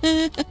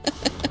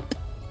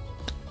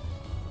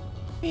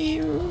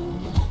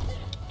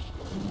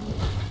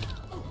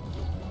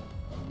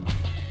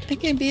 I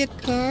can be a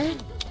car.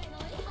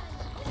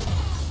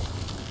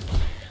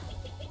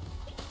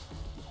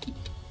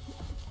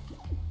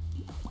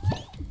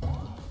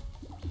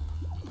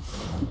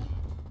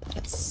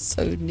 That's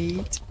so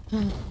neat.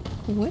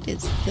 What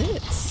is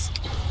this?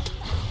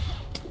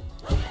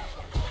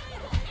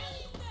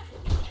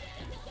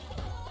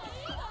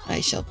 I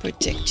shall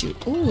protect you.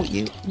 Oh,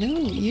 you... No,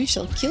 you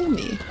shall kill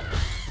me.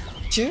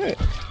 Jerk.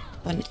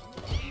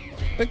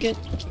 Forget...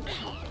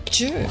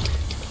 Jerk.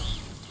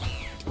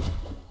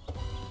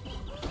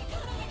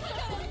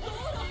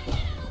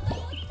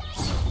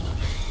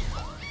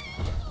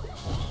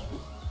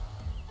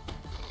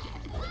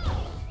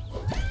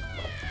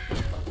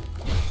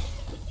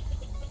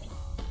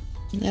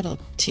 That'll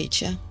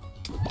teach you.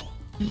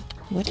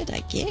 What did I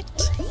get?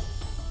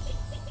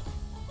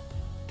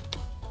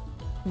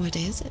 What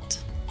is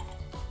it?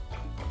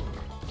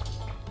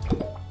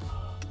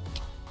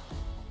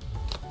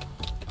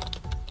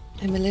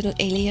 I'm a little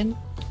alien.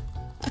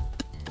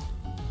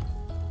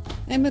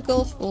 I'm a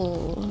golf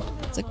ball.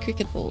 It's a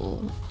cricket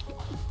ball.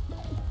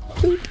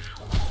 Boop.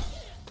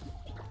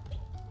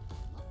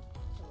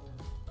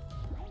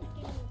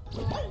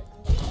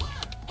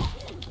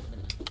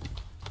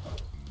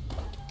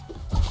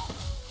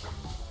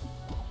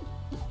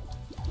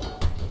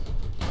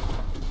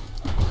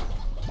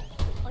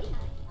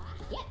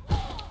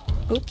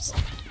 Oops.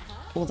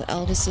 All the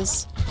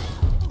Elvises.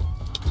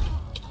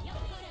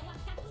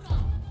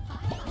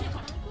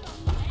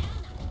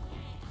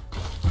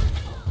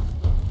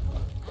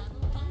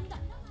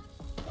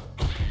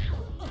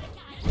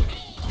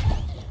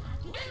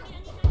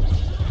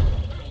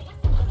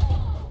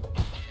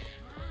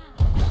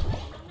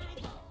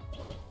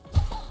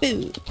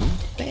 Boom.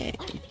 Bang.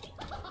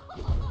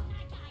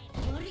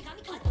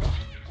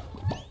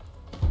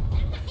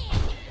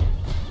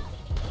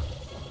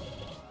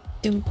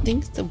 Don't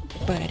think so,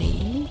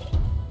 buddy.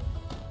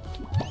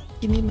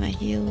 Give me my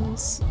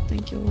heals.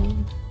 Thank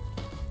you.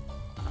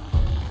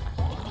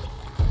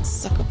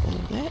 Suck up all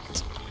of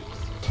that.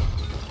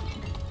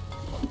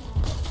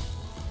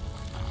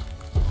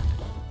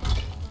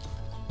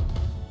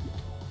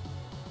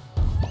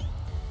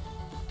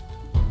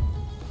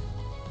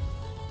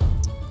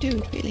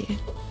 Dude, really?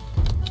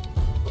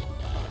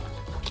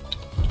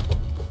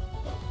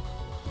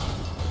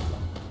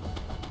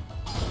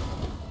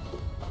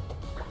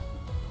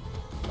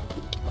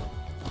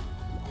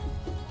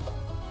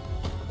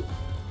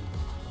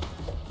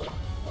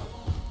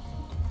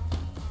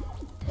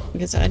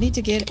 Because I need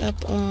to get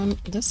up on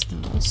this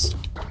house.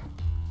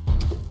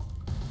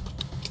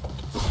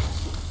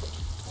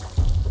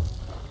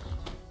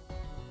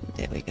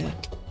 There we go.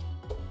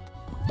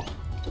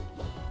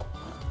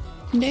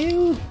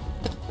 No!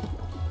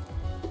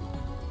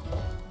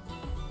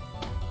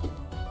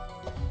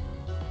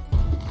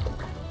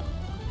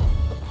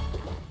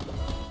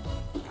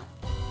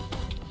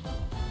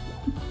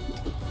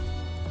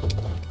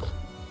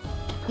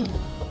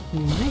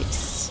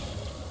 Nice.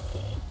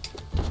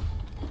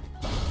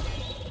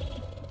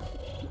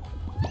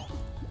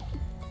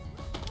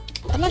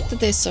 I like that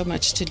there's so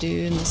much to do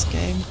in this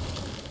game.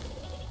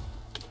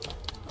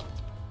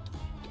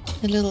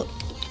 A little...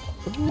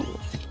 Ooh.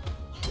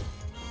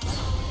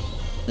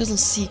 Little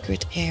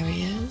secret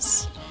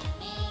areas.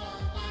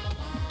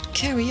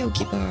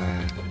 Karaoke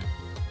bar.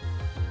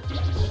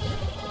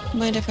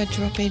 Mind if I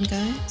drop in,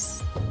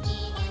 guys?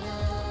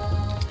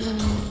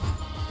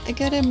 I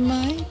got a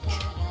mic.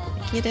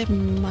 Get a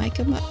mic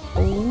of my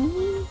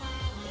own.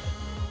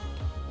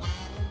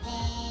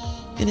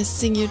 Gonna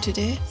sing you to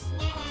death.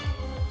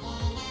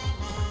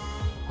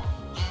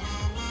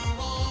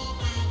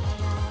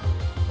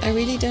 I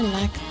really don't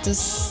like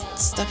this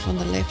stuff on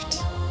the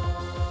left.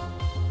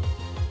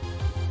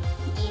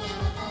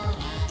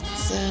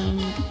 It's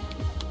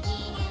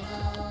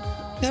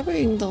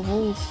covering the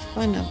whole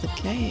fun of the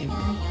game.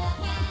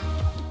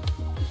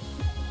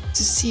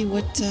 To see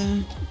what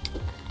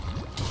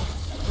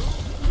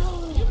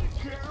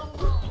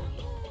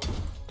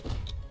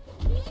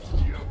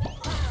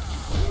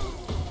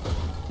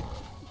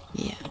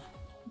yeah,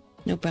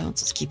 no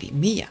bounce is keeping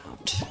me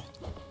out.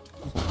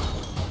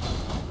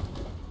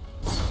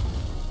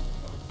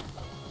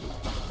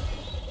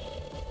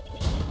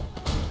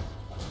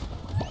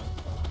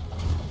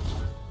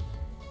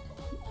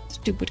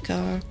 Stupid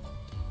car.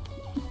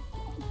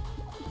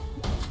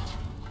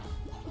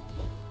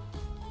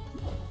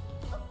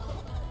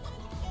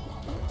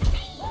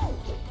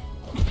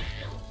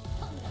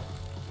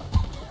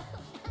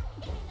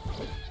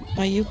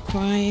 Are you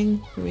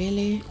crying?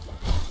 Really?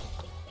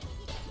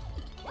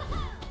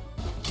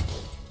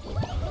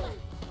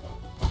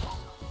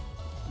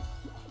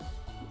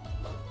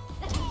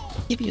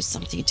 Give you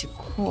something to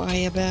cry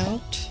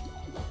about.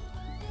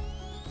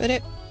 But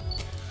it...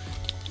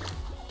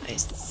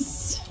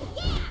 Nice.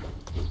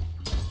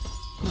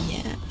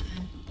 Yeah.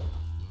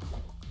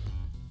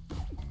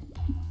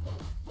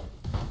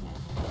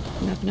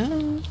 Knock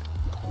knock.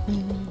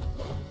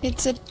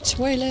 It's a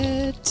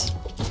toilet.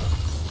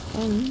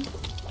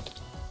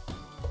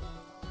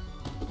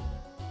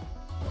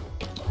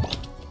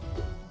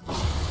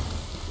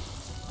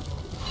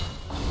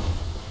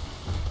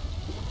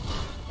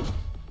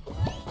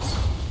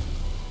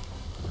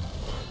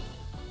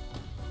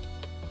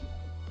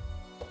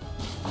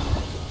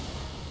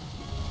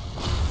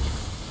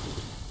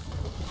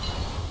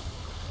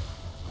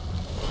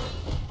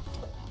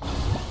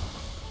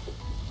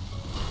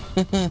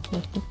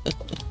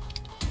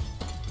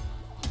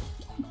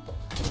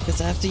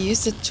 Because I have to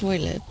use the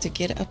toilet to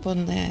get up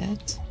on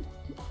that.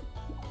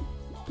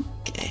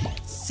 Okay, I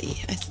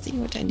see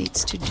what I need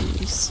to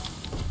do.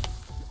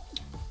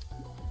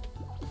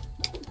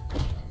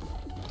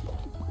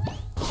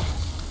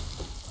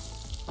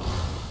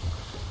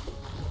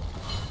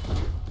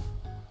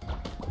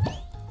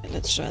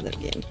 Let's try that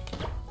again.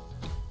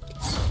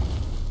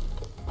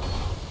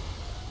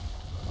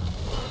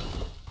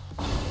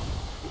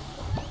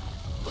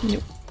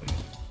 Nope.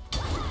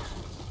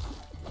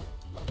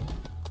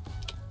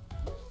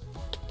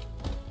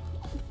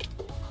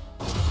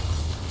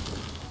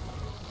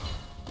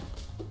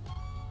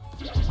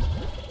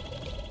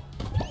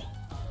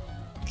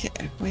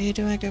 Okay, where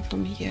do I go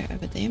from here?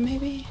 Over there,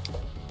 maybe?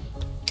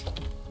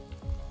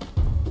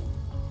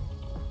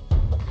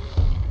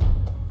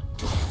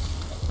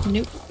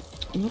 Nope,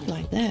 not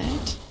like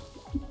that.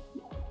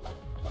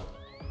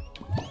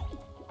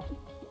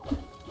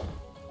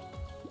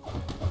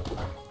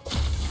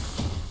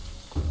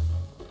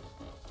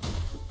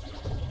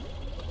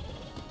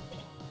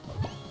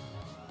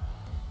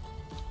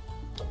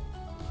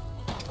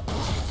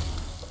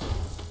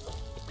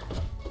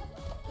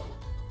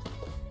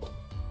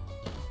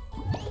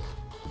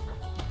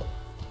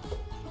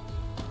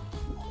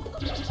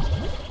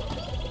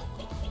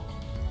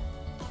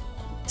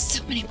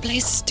 So many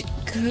places to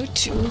go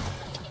to.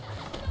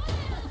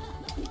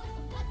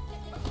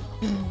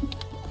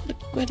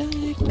 Look what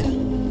I got.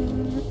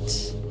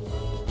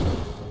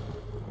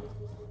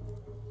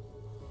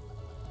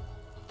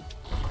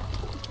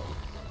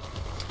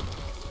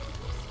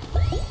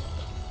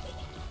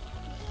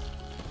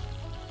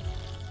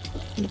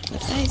 Look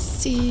what I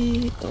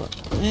see. Oh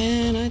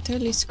man, I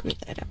totally screwed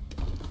that up.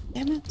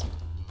 Damn it.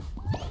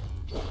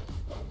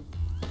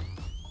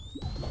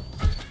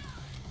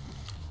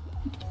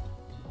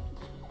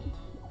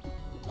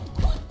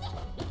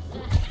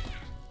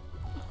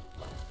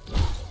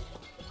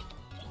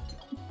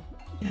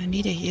 I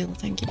need a heal,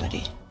 thank you,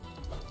 buddy.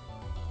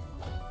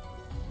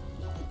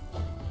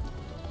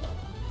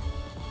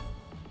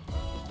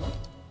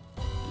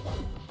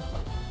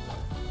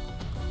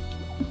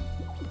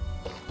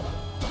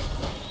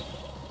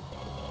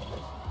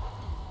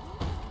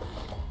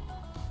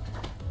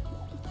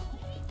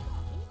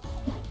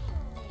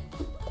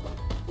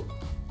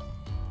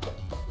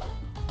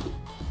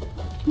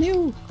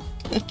 No.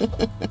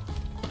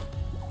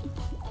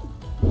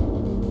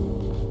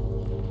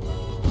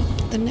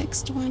 The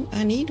next one,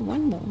 I need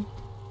one more.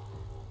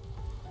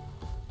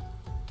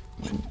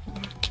 One more.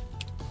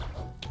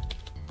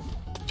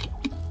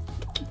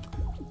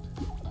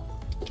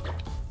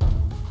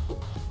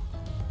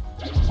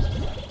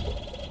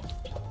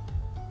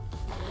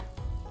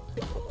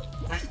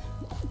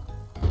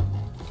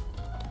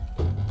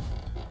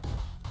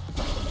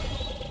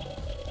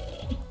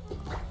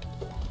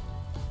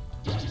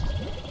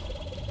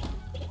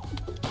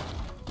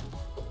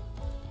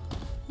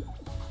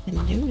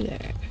 Hello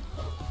there.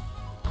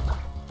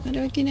 How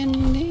do I get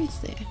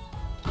underneath there?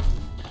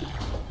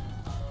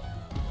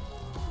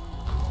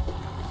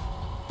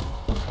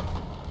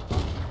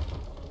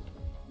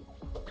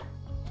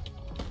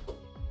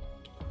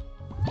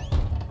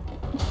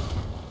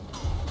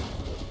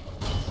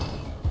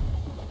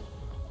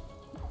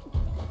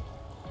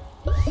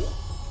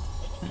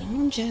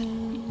 Found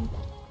you.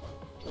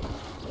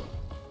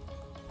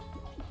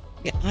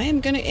 Yeah, I am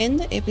going to end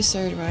the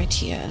episode right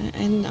here,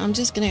 and I'm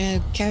just going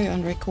to carry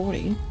on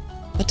recording.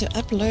 But to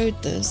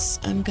upload this,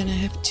 I'm going to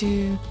have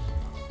to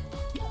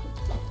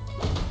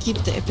keep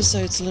the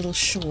episodes a little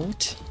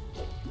short.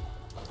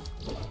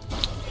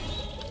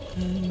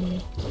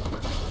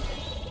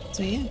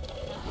 So yeah.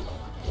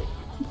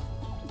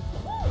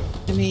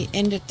 Let me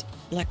end it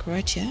like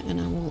right here,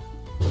 and I will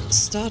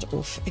start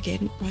off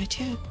again right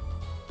here.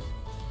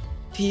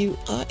 If you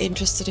are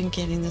interested in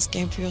getting this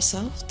game for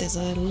yourself, there's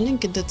a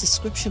link in the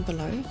description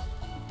below.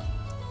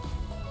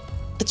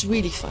 It's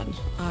really fun.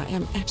 I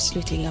am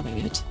absolutely loving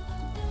it.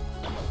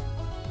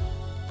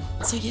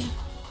 So yeah,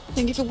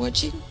 thank you for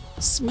watching.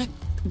 Smack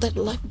that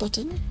like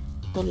button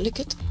or lick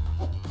it.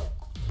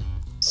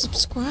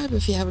 Subscribe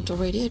if you haven't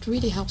already. It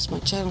really helps my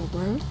channel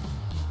grow.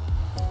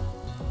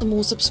 The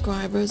more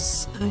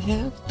subscribers I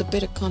have, the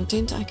better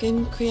content I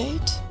can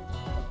create,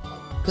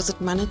 because it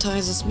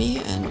monetizes me,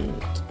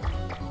 and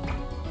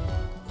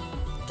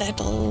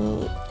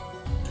that'll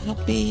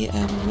help me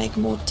make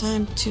more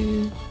time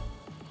to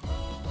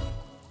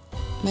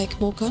make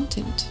more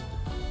content.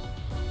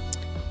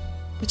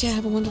 But yeah,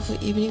 have a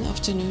wonderful evening,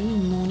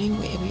 afternoon, morning,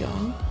 wherever you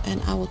are,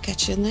 and I will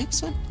catch you in the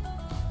next one.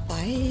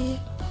 Bye.